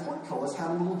 And the portcullis had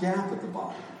a little gap at the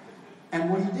bottom. And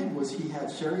what he did was he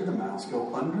had Sherry the mouse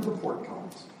go under the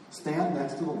portcullis, stand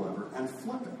next to the lever, and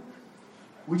flip it,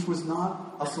 which was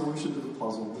not a solution to the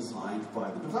puzzle designed by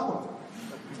the developer.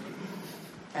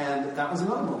 And that was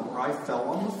another moment where I fell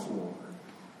on the floor.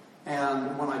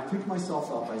 And when I picked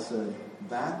myself up, I said,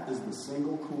 that is the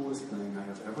single coolest thing I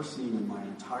have ever seen in my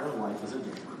entire life as a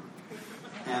gamer.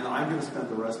 And I'm going to spend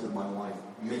the rest of my life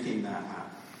making that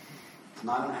happen. It's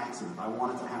not an accident. I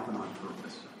want it to happen on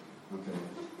purpose. Okay?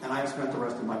 And I have spent the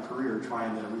rest of my career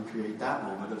trying to recreate that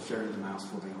moment of Sherry the mouse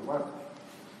flipping a lever.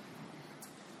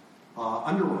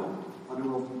 Underworld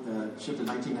shipped in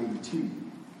 1992.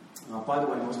 By the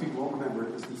way, most people won't remember,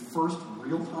 it was the first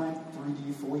real-time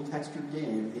 3D fully textured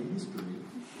game in history.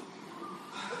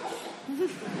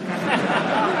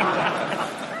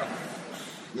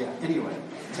 Yeah, anyway,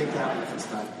 take that one if it's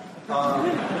time.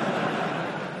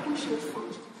 We should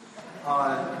first.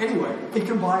 Anyway, it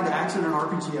combined action and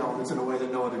RPG elements in a way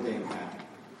that no other game had.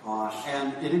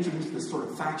 And it introduced this sort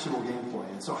of factional gameplay.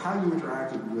 And so how you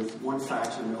interacted with one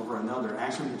faction over another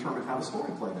actually determined how the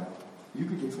story played out. You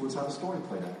could influence how the story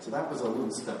played out. So that was a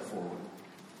little step forward.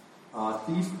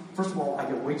 Thief, first of all, I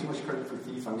get way too much credit for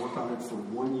Thief. I worked on it for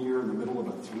 1 year in the middle of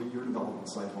a 3-year development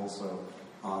cycle. So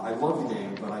I love the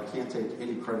game, but I can't take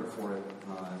any credit for it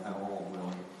at all,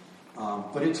 really.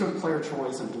 But it took player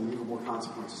choice and believable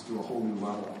consequences to a whole new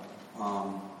level.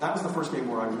 That was the first game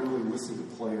where I really listened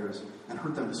to players and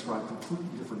heard them describe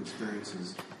completely different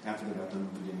experiences after they got done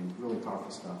with the game. Really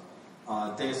powerful stuff.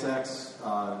 Deus Ex,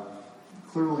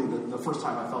 clearly the first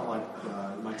time I felt like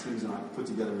my teams and I put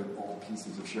together all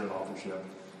pieces of shared authorship.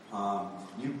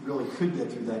 You really could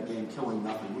get through that game killing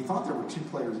nothing. We thought there were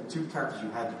two characters you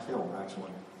had to kill,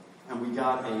 actually. And we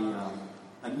got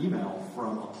an email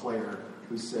from a player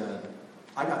who said,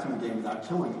 I got through the game without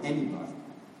killing anybody.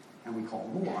 And we called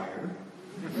him a liar.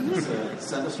 And he said,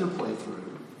 send us your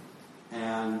playthrough.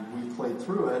 And we played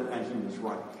through it, and he was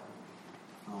right.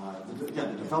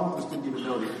 Again, the developers didn't even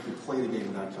know that you could play the game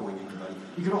without killing anybody.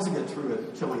 You could also get through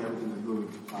it killing everything that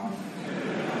moved,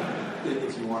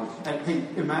 if you wanted. And hey,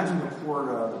 imagine the poor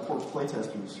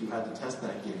playtesters who had to test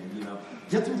that game. You know,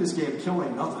 get through this game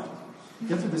killing nothing.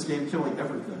 Get through this game killing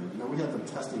everything. You know, we had them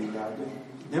testing it out.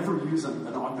 Never use an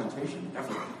augmentation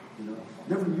ever. You know,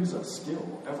 never use a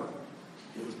skill ever.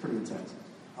 It was pretty intense.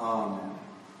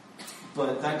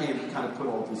 But that game kind of put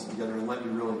all the pieces together and let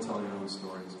you really tell your own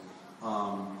stories.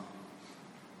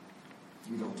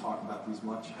 We don't talk about these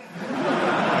much.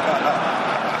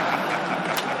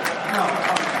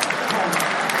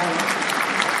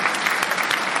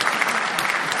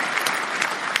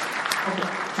 Okay,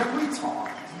 can we talk?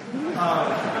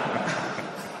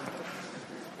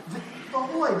 The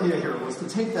whole idea here was to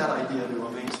take that idea to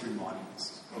a mainstream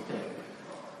audience. Okay,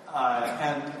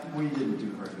 and we didn't do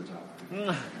a very good job.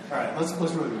 All right, let's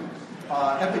really move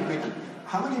on. Epic Mickey.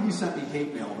 How many of you sent me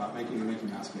hate mail about making a Mickey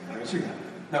Mouse game? Raise your hand.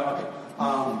 No, okay.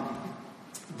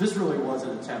 This really was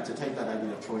an attempt to take that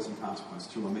idea of choice and consequence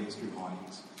to a mainstream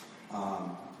audience.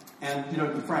 And, you know,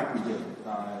 to be frank, we did.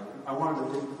 I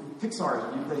wanted to...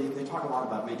 Pixar, they talk a lot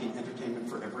about making entertainment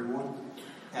for everyone.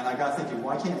 And I got thinking,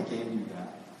 why can't a game do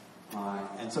that?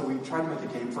 And so we tried to make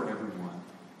a game for everyone.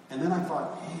 And then I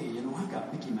thought, hey, you know, I've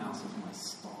got Mickey Mouse as my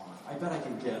star. I bet I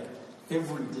can get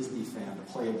every Disney fan to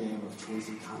play a game of choice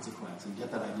and consequence and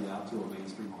get that idea out to a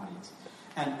mainstream audience.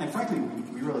 And frankly,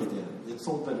 we really did. It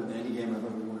sold better than any game I've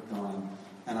ever worked on.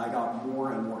 And I got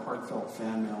more and more heartfelt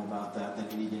fan mail about that than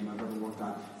any game I've ever worked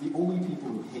on. The only people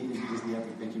who hated Disney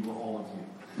Epic Mickey were all of you.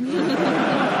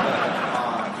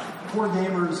 Poor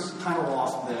gamers, kind of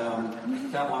lost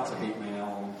them. Got lots of hate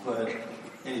mail. But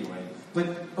anyway. But,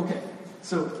 okay.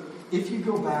 So if you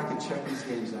go back and check these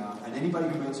games out, and anybody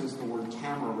who mentions the word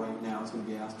camera right now is going to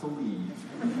be asked to leave.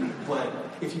 But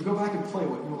if you go back and play,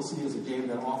 what you will see is a game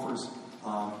that offers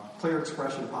player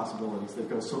expression possibilities that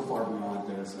go so far beyond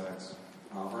Deus Ex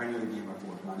or any other game I've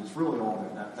worked on. It's really all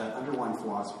there. That underlying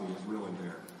philosophy is really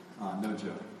there. No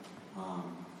joke.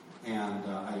 And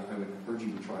I would urge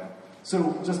you to try it.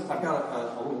 So I've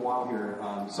got a little while here.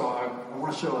 So I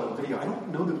want to show a video. I don't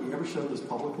know that we ever showed this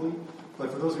publicly,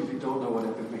 but for those of you who don't know what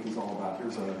Epic Mickey's all about,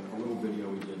 here's a little video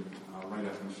we did right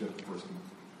after we shipped the first one.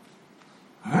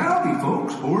 Howdy,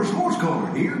 folks. Horace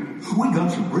Horsecollar here. We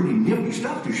got some pretty nifty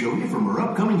stuff to show you from our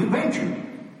upcoming adventure.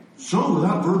 So,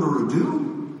 without further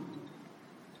ado,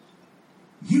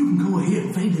 you can go ahead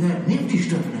and fade to that nifty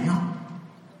stuff now.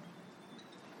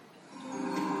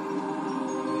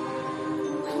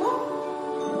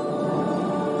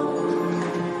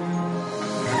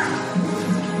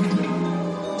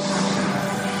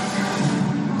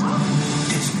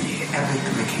 Disney Epic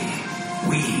Mickey.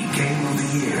 We Game of the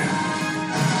Year.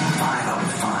 5 out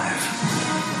of 5.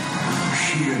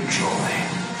 joy.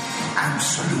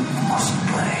 Absolute must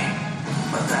play.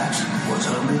 But that was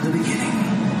only the beginning.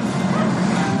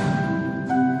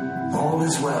 All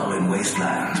is well in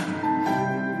Wasteland.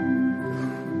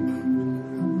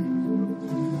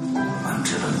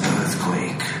 Until an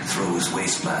earthquake throws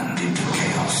Wasteland into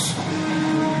chaos.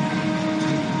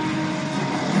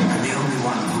 And the only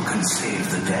one who can save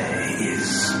the day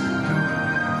is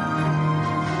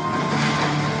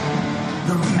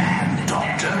the Man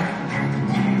Doctor.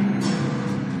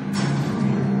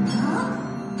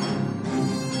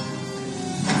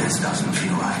 This doesn't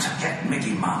feel right. Get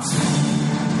Mickey Mouse.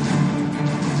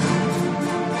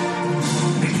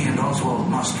 Mickey and Oswald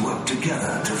must work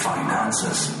together to find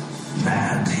answers.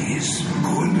 Bad is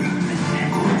good.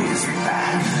 Good is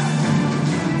bad.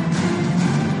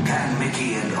 Can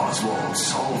Mickey and Oswald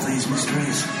solve these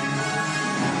mysteries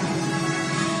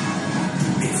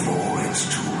before it's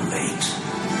too late?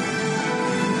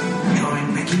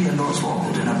 Join Mickey and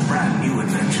Oswald in a brand new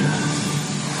adventure.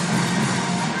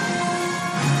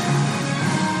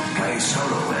 Play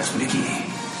solo as Mickey,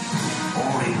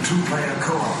 or in two-player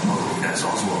co-op mode as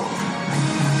Oswald.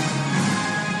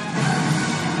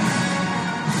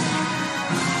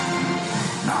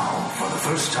 Now, for the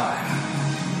first time,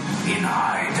 in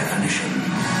high definition.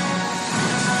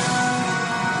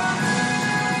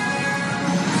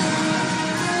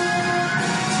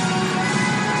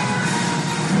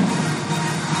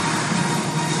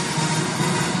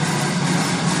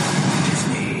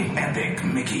 Disney Epic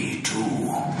Mickey 2.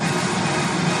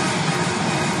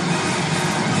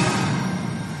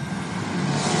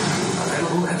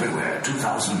 Available everywhere,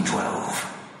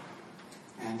 2012.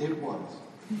 And it was.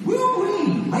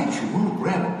 Woo-wee! Makes you want to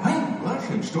grab a paintbrush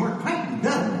and start painting,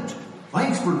 doesn't it?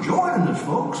 Thanks for joining us,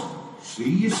 folks. See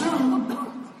you soon.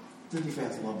 Disney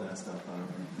fans love that stuff.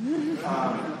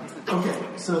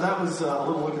 Okay, so that was a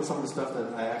little look at some of the stuff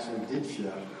that I actually did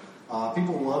show.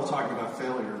 People love talking about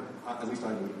failure, at least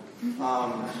I do.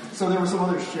 So there were some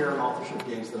other shared authorship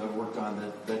games that I worked on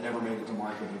that never made it to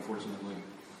market, unfortunately.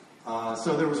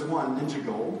 So there was one, Ninja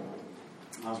Gold.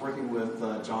 I was working with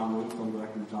John Woo, film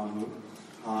director John Woo.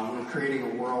 We were creating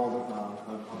a world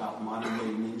about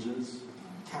modern-day ninjas,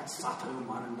 Katsato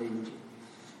modern-day ninja.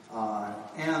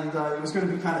 And it was going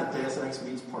to be kind of Deus Ex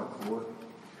meets parkour.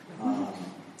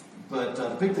 But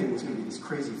the big thing was going to be this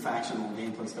crazy factional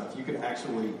gameplay stuff. You could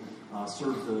actually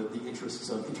serve the interests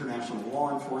of international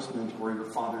law enforcement or your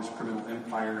father's criminal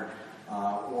empire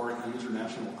or an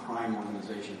international crime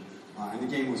organization. And the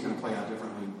game was going to play out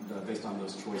differently based on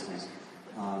those choices.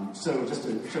 So just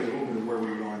to show you a little bit of where we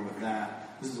were going with that,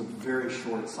 this is a very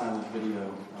short silent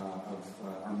video of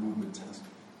our movement test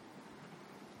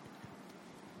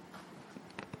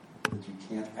that you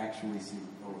can't actually see.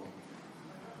 Oh, well.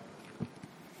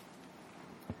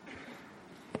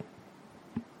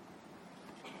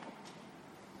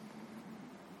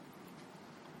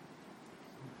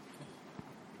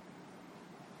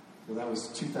 So that was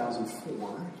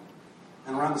 2004.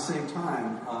 And around the same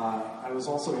time, I was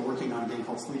also working on a game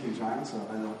called Sleeping Giants,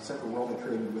 a set world I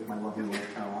created with my lovely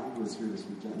wife, Caroline, who is here this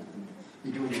weekend, and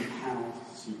be doing a panel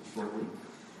shortly.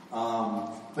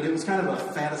 But it was kind of a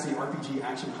fantasy RPG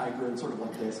action hybrid, sort of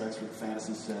like Deus Ex with a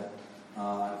fantasy set,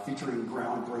 featuring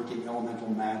groundbreaking elemental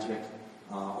magic,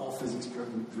 all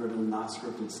physics-driven, not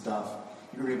scripted stuff.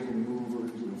 You were able to move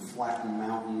or flatten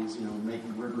mountains, make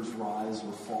rivers rise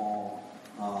or fall.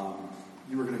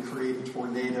 You were going to create a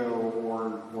tornado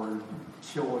or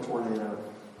kill a tornado,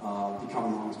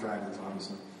 becoming Longest Dragons,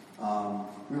 obviously.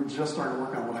 We were just starting to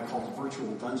work on what I called the Virtual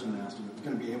Dungeon Master. It was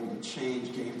going to be able to change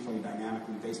gameplay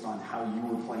dynamically based on how you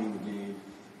were playing the game.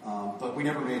 But we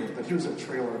never made it. But here's a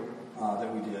trailer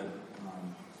that we did.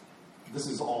 This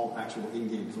is all actual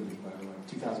in-game footage, by the way,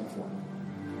 2004.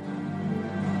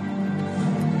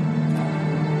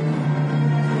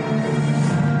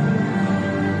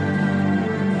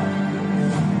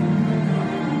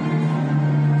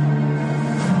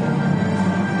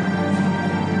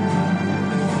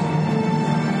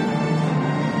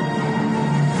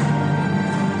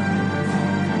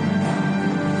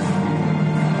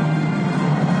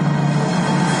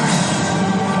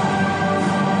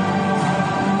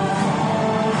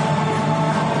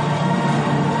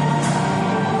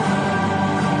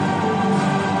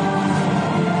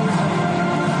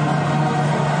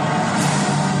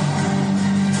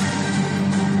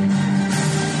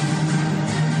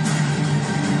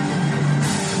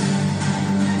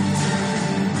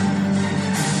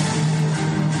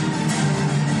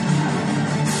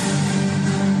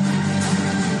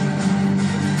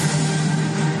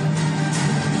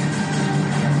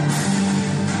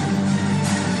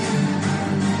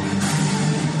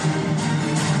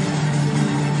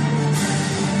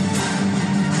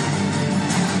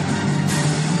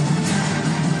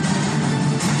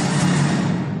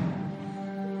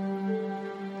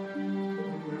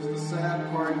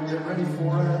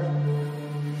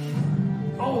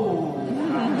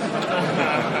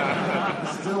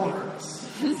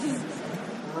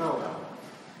 Oh, well.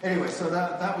 Anyway, so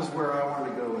that was where I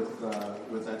wanted to go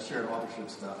with that shared authorship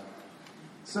stuff.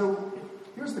 So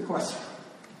here's the question.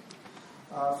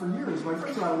 For years, my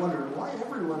friends and I wondered why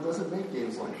everyone doesn't make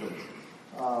games like this.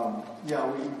 Yeah,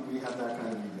 we have that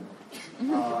kind of ego.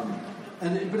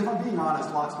 But if I'm being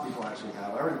honest, lots of people actually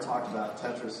have. I already talked about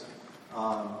Tetris.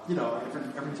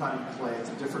 Every time you play, it's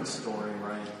a different story,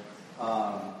 right?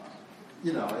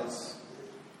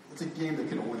 It's a game that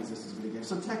can only exist as a video game.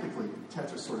 So technically,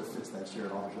 Tetris sort of fits that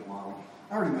shared authorship model.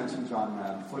 I already mentioned John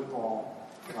Madden football.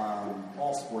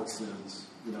 All sports sims,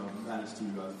 manage to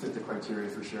fit the criteria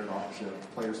for shared authorship.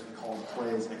 Players call the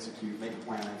plays, execute, make a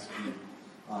plan, execute,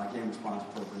 game response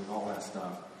appropriate, all that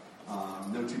stuff.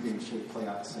 No two games should play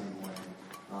out the same way.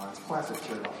 It's classic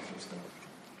shared authorship stuff.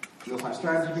 Real-time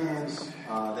strategy games,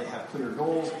 they have clear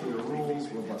goals, clear rules,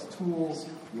 robust tools.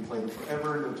 You can play them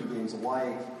forever, no two games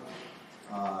alike.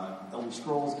 Elder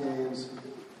Scrolls games.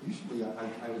 Usually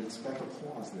I would expect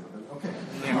applause there, but okay.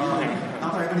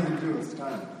 Not that I have anything to do with this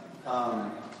time.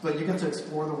 But you get to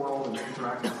explore the world and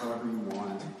interact with however you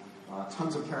want.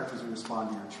 Tons of characters who respond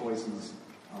to your choices.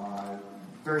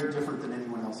 Very different than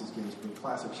anyone else's games, but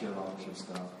classic shared authorship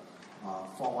stuff.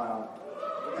 Fallout.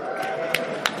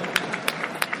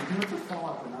 You do it for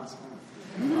Fallout, but not Skyrim.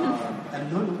 And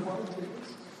none of the games.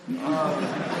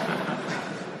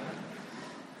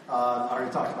 I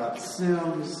already talked about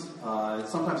Sims.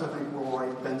 Sometimes I think Will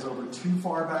Wright bends over too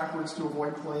far backwards to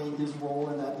avoid playing his role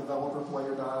in that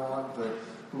developer-player dialogue, but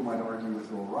who might argue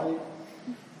with Will Wright?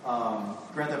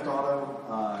 Grand Theft Auto,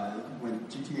 when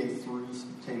GTA 3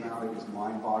 came out, it was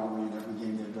mind-boggling. Every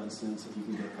game they've done since, if you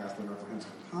can get past the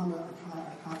reprehensible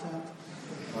content.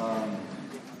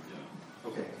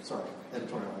 Okay, sorry,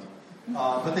 editorializing.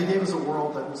 But they gave us a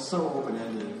world that was so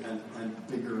open-ended and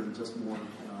bigger and just more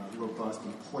robust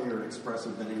and player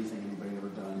expressive than anything anybody ever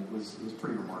done. It was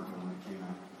pretty remarkable when it came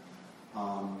out.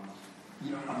 I'm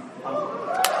not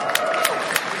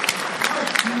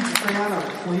a huge fan of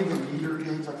play the meter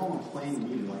games. I call them playing the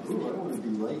meter. Like, ooh, I don't want to be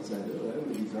light side. Ooh, I don't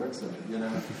want to be dark side.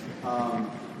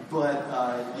 But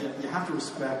you have to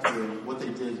respect what they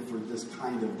did for this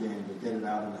kind of game to get it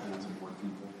out in the hands of more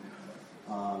people.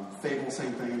 Fable,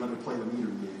 same thing. Another play the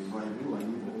meter game, right? Ooh,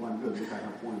 I'm good. Look, I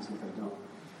have points. Look, I don't.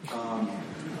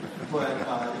 But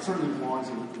it certainly belongs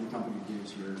in the company of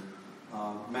games here.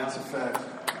 Mass Effect,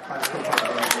 highest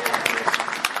profile games.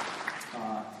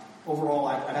 Overall,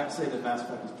 I'd have to say that Mass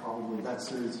Effect that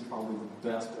series is probably the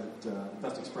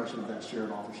best expression of that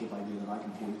shared authorship idea that I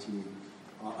can point to,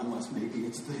 unless maybe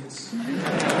it's this.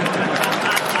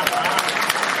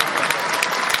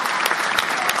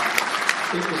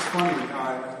 It's funny.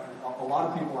 A lot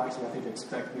of people actually, I think,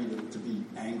 expect me to be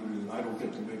angry that I don't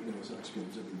get to make those X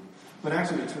games anymore. But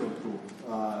actually, it's really cool.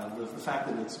 The fact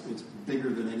that it's bigger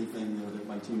than anything that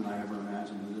my team and I ever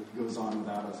imagined, that it goes on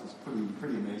without us, is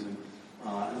pretty amazing.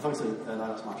 And the folks at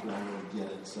Atlas Montreal really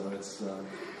get it, so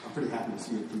I'm pretty happy to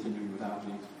see it continuing without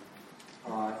me.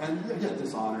 And again,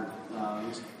 Dishonored.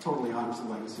 It totally honors the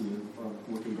legacy of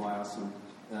Looking Glass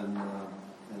and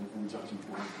Junction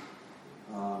Point.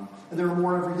 And there are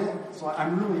more every day. So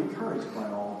I'm really encouraged by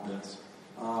all of this.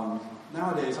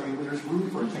 Nowadays, there's room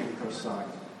for a Candy Crush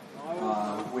Saga,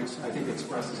 which I think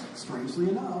expresses, strangely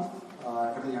enough,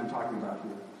 everything I'm talking about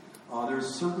here. There's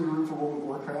certainly room for World of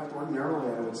Warcraft.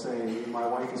 Ordinarily, I would say my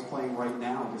wife is playing right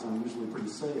now because I'm usually pretty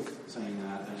safe saying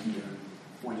that at any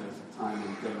point of time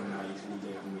and day or night, any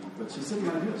day of the week. But she's sitting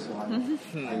right here, so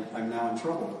I'm now in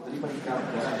trouble. Anybody got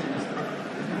that?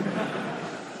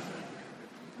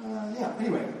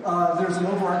 Anyway, there's an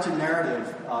overarching narrative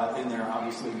in there,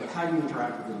 obviously, but how you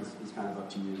interact with it is kind of up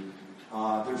to you.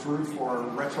 There's room for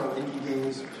retro indie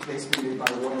games, basically made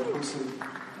by one person,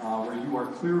 where you are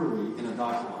clearly in a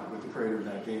dialogue with the creator of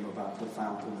that game about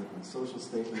profound political and social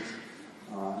statements,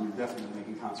 and you're definitely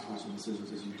making consequential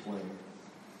decisions as you play.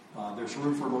 There's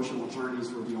room for emotional journeys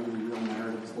where the only real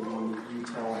narrative is the one that you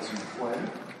tell as you play.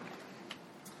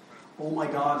 Oh my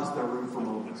God, is there room for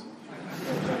moments?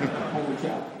 Holy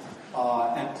cow.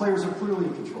 And players are clearly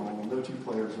in control. No two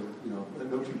players are, no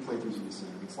two playthroughs are the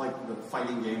same. It's like the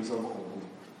fighting games of old.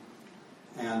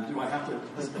 And do I have to?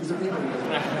 Is there anybody?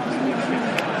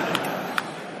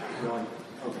 Really?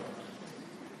 Okay.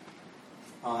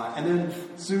 And then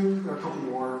soon, there are a couple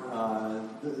more.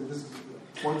 This is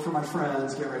one for my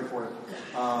friends. Get ready for it.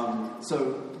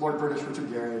 So Lord British Richard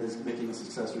Garriott is making a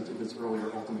successor to his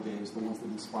earlier Ultima games, the ones that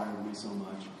inspired me so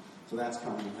much. So that's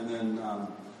coming. And then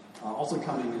also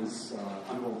coming is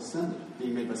Underworld Ascended,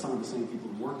 being made by some of the same people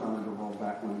who worked on Underworld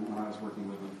back when I was working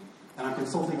with them. And I'm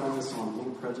consulting on this, so I'm a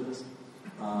little prejudiced,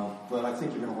 but I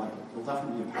think you're going to like it. It'll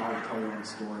definitely be empowered to tell your own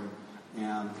story.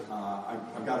 And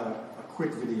I've got a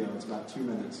quick video. It's about 2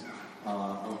 minutes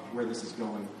of where this is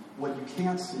going. What you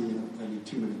can't see in a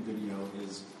 2-minute video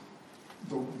is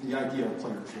the idea of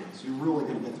player choice. You're really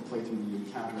going to get to play through the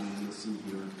encounter you're going to see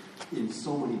here in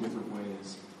so many different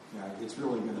ways. It's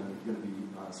really going to be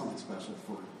something special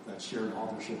for that shared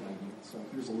authorship idea. So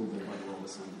here's a little bit about the roll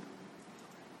this in.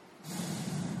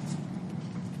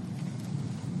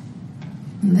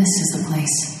 This is the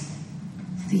place.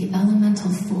 The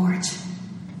Elemental Forge.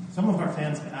 Some of our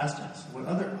fans have asked us what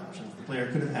other options the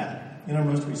player could have had in our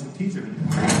most recent teaser video.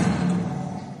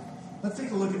 Let's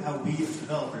take a look at how we as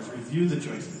developers review the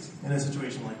choices in a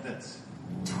situation like this.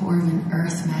 Dwarven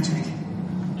earth magic.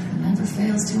 Never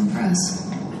fails to impress.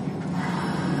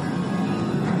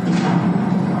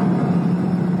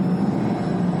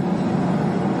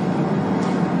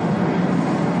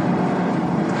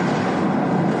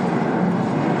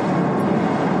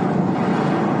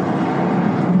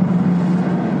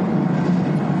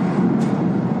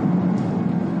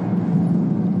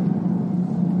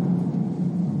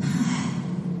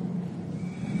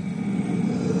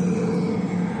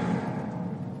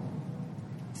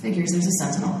 Figures there's a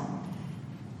sentinel.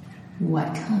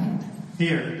 What kind?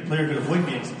 Here, the player could avoid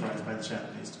being surprised by the Shadow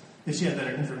Beast if she had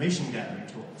better information gathering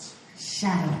tools.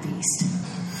 Shadow Beast.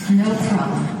 No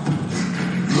problem.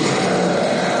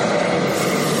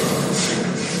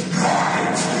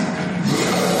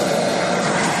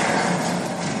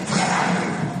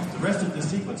 The rest of the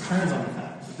sequence turns on the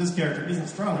fact that this character isn't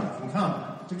strong enough in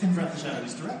combat to confront the Shadow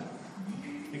Beast directly.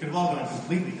 It could have all gone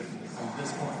completely differently from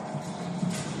this point.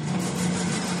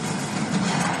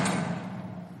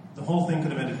 The whole thing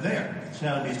could have ended there. The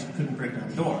Shadow Beast couldn't break down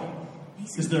the door.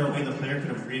 Is there a way the player could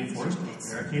have reinforced or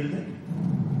barricaded it?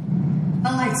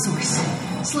 A light source.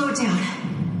 Slow it down.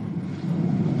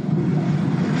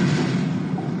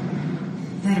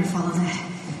 Better follow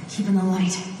that. Keep in the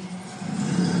light.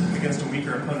 Against a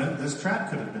weaker opponent, this trap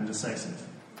could have been decisive.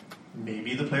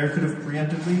 Maybe the player could have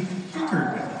preemptively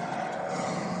tinkered with it.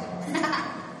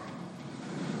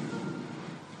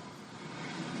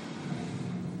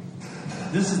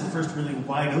 This is the first really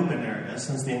wide-open area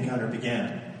since the encounter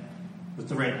began. With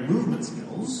the right movement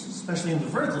skills, especially in the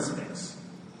vertical space,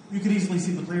 you could easily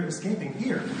see the player escaping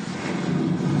here.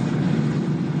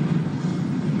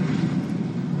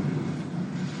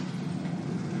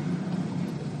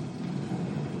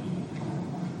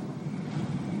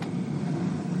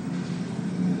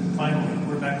 Finally,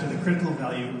 we're back to the critical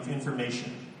value of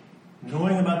information.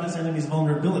 Knowing about this enemy's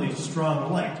vulnerability to strong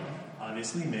light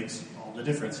obviously makes all the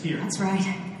difference here. That's right.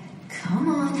 Come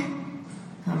on.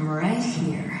 I'm right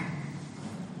here.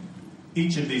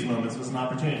 Each of these moments was an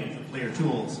opportunity for player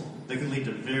tools that could lead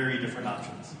to very different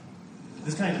options.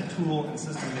 This kind of tool and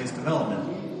system-based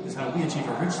development is how we achieve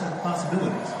a rich set of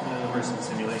possibilities in an immersive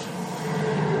simulation.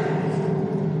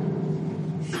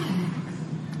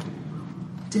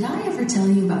 Did I ever tell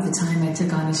you about the time I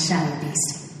took on a Shadow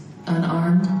Beast?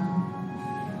 Unarmed?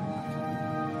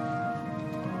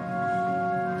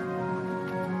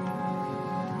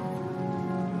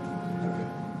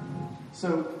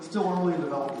 So, still early in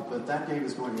development, but that game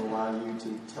is going to allow you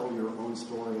to tell your own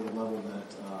story at a level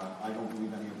that I don't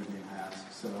believe any other game has.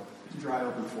 So, keep your eye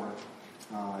open for it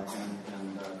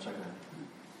and check it out.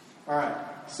 All right,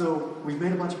 so we've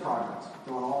made a bunch of progress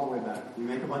going all the way back. We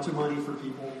make a bunch of money for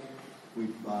people. We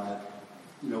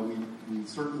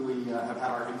certainly have had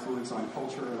our influence on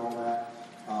culture and all that,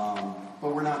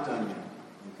 but we're not done yet.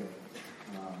 Okay.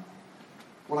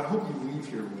 What I hope you leave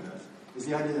here with is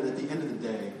the idea that at the end of the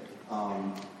day,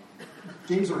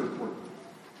 games are important,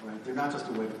 right? They're not just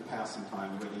a way to pass some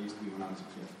time the way they used to be when I was a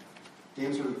kid.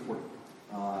 Games are important.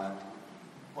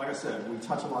 Like I said, we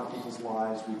touch a lot of people's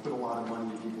lives. We put a lot of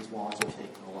money in people's wallets, or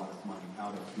take a lot of money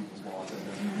out of people's wallets.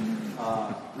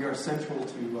 We are central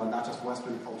to not just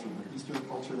Western culture, but Eastern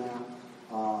culture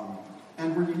now.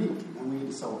 And we're unique, and we need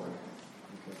to celebrate it.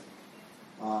 Okay.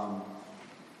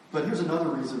 But here's another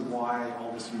reason why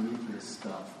all this uniqueness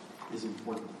stuff is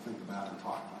important to think about and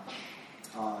talk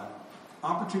about.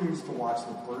 Opportunities to watch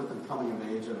the birth and coming of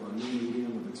age of a new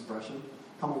medium of expression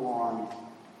come along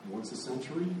once a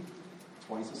century,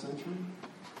 twice a century.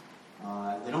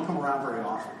 They don't come around very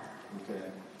often,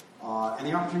 okay? And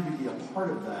the opportunity to be a part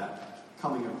of that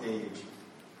coming of age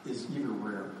is even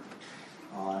rarer.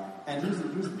 And here's the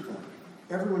thing.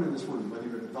 Everyone in this room, whether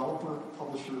you're a developer,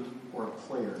 publisher, or a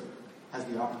player, has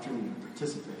the opportunity to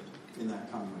participate in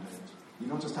that coming of age. You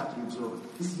don't just have to be observer.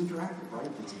 This is interactive, right?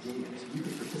 It's games. You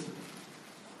can participate.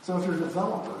 So if you're a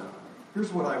developer,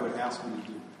 here's what I would ask you to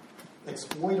do.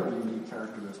 Exploit our unique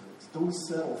characteristics. Don't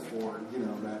settle for,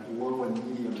 that low and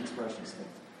medium expression stuff.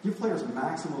 Give players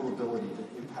maximum ability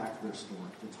to impact their story,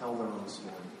 to tell their own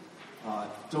story.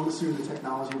 Don't assume the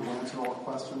technology will answer all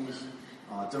questions.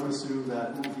 Don't assume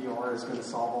that VR is going to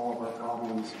solve all of our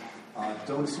problems.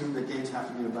 Don't assume that games have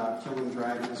to be about killing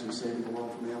dragons or saving the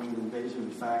world from alien invasion.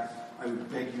 In fact, I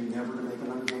would beg you never to make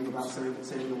another game about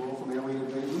saving the world from alien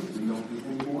invasion. We don't need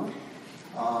any more.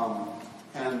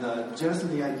 And just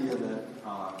the idea that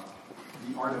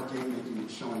the art of game making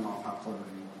is showing off how clever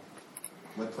you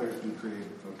are. Let players be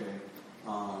creative, okay?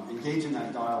 Engage in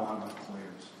that dialogue with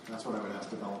players. That's what I would ask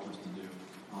developers to do.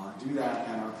 Do that,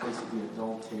 and our place at the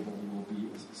adult table will be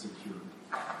secure.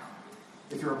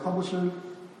 If you're a publisher,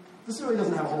 this really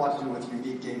doesn't have a whole lot to do with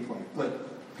unique gameplay, but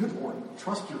good Lord,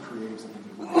 trust your creatives a little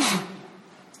bit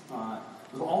more.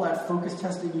 With all that focus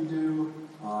testing you do,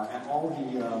 and all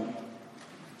the,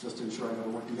 just to ensure I know the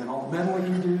work again, all the meddling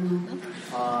you do,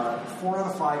 4 out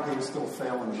of 5 games still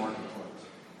fail in the marketplace.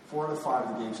 4 out of 5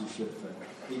 of the games you should fail,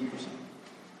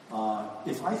 80%.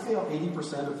 If I fail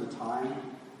 80% of the time,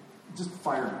 just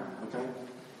fire me, okay?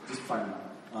 Just fire me.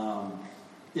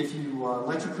 If you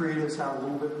let your creatives have a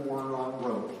little bit more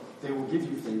rope, they will give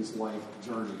you things like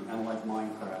Journey and like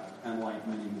Minecraft and like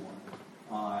many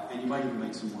more. And you might even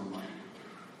make some more money.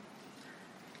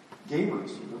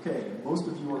 Gamers, okay? Most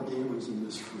of you are gamers in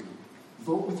this room.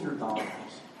 Vote with your dollars,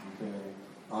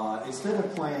 okay? Instead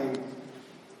of playing,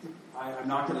 I'm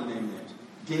not going to name names,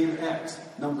 Game X,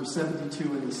 number 72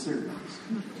 in the series,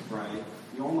 right?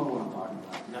 You all know what I'm talking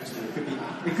about. Actually,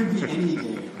 it could be any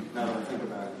game, now that I think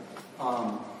about it.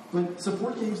 But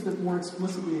support games that more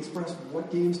explicitly express what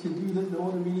games can do that no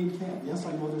other medium can. Yes,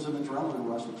 I know there's an adrenaline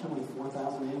rush of killing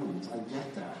 4,000 aliens. I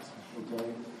get that,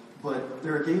 okay? But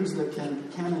there are games that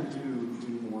can and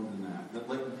do more than that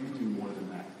let you do more than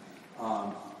that.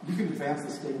 You can advance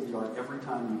the state of the art every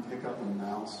time you pick up a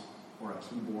mouse or a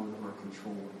keyboard or a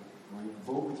controller, right?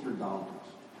 Vote with your dollars.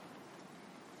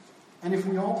 And if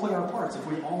we all play our parts, if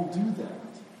we all do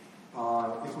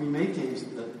that, if we make games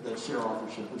that share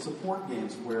authorship and support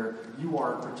games where you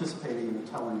are participating in the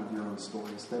telling of your own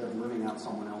story instead of living out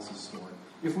someone else's story,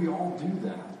 if we all do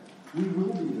that, we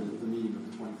will be the medium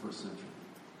of the 21st century.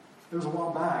 There was a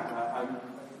while back,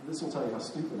 this will tell you how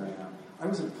stupid I am. I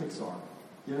was at Pixar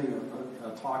giving a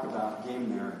talk about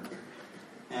game narrative.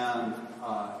 And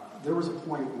there was a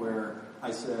point where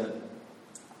I said,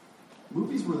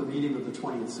 movies were the medium of the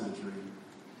 20th century,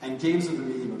 and games are the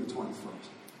medium of the 21st.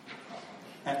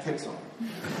 At Pixar.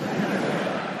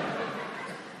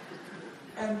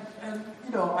 and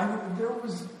you know, there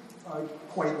was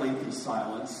quite lengthy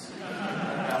silence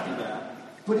after that.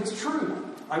 But it's true.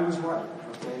 I was right,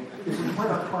 okay? If we play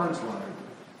our cards right,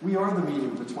 we are the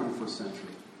medium of the 21st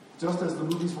century, just as the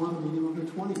movies were the medium of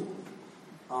the 20th.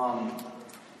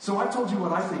 So I told you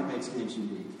what I think makes games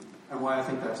unique, and why I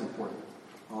think that's important.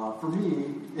 For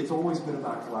me, it's always been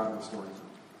about collaborative storytelling.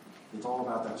 It's all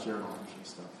about that shared authorship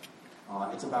stuff.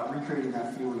 It's about recreating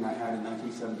that feeling I had in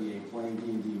 1978 playing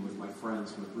D&D with my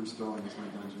friends, with Bruce Sterling as my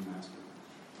dungeon master.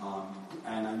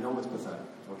 And I know it's pathetic,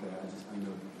 okay? I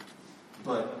know that.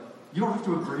 But you don't have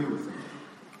to agree with it.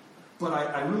 But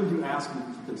I really do ask you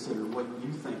to consider what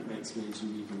you think makes games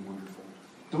unique and wonderful.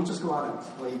 Don't just go out and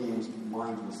play games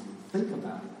mindlessly. Think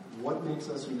about it. What makes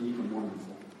us unique and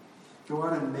wonderful? Go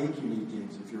out and make unique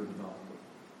games if you're a developer.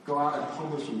 Go out and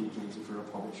publish unique games if you're a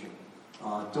publisher.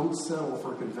 Don't settle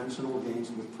for conventional games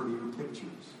with prettier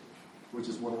pictures, which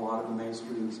is what a lot of the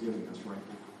mainstream is giving us right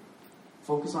now.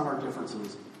 Focus on our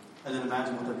differences, and then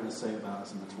imagine what they're going to say about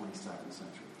us in the 22nd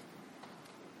century.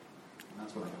 And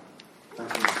that's what I got.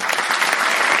 Thanks for listening.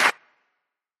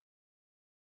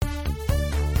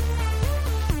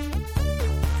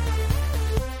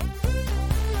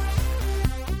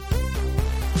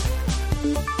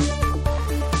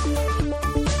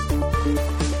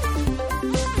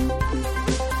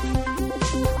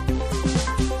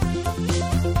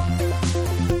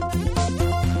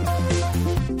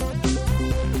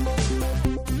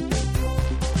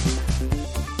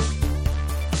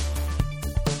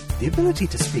 The ability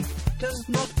to speak does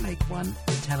not make one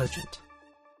intelligent.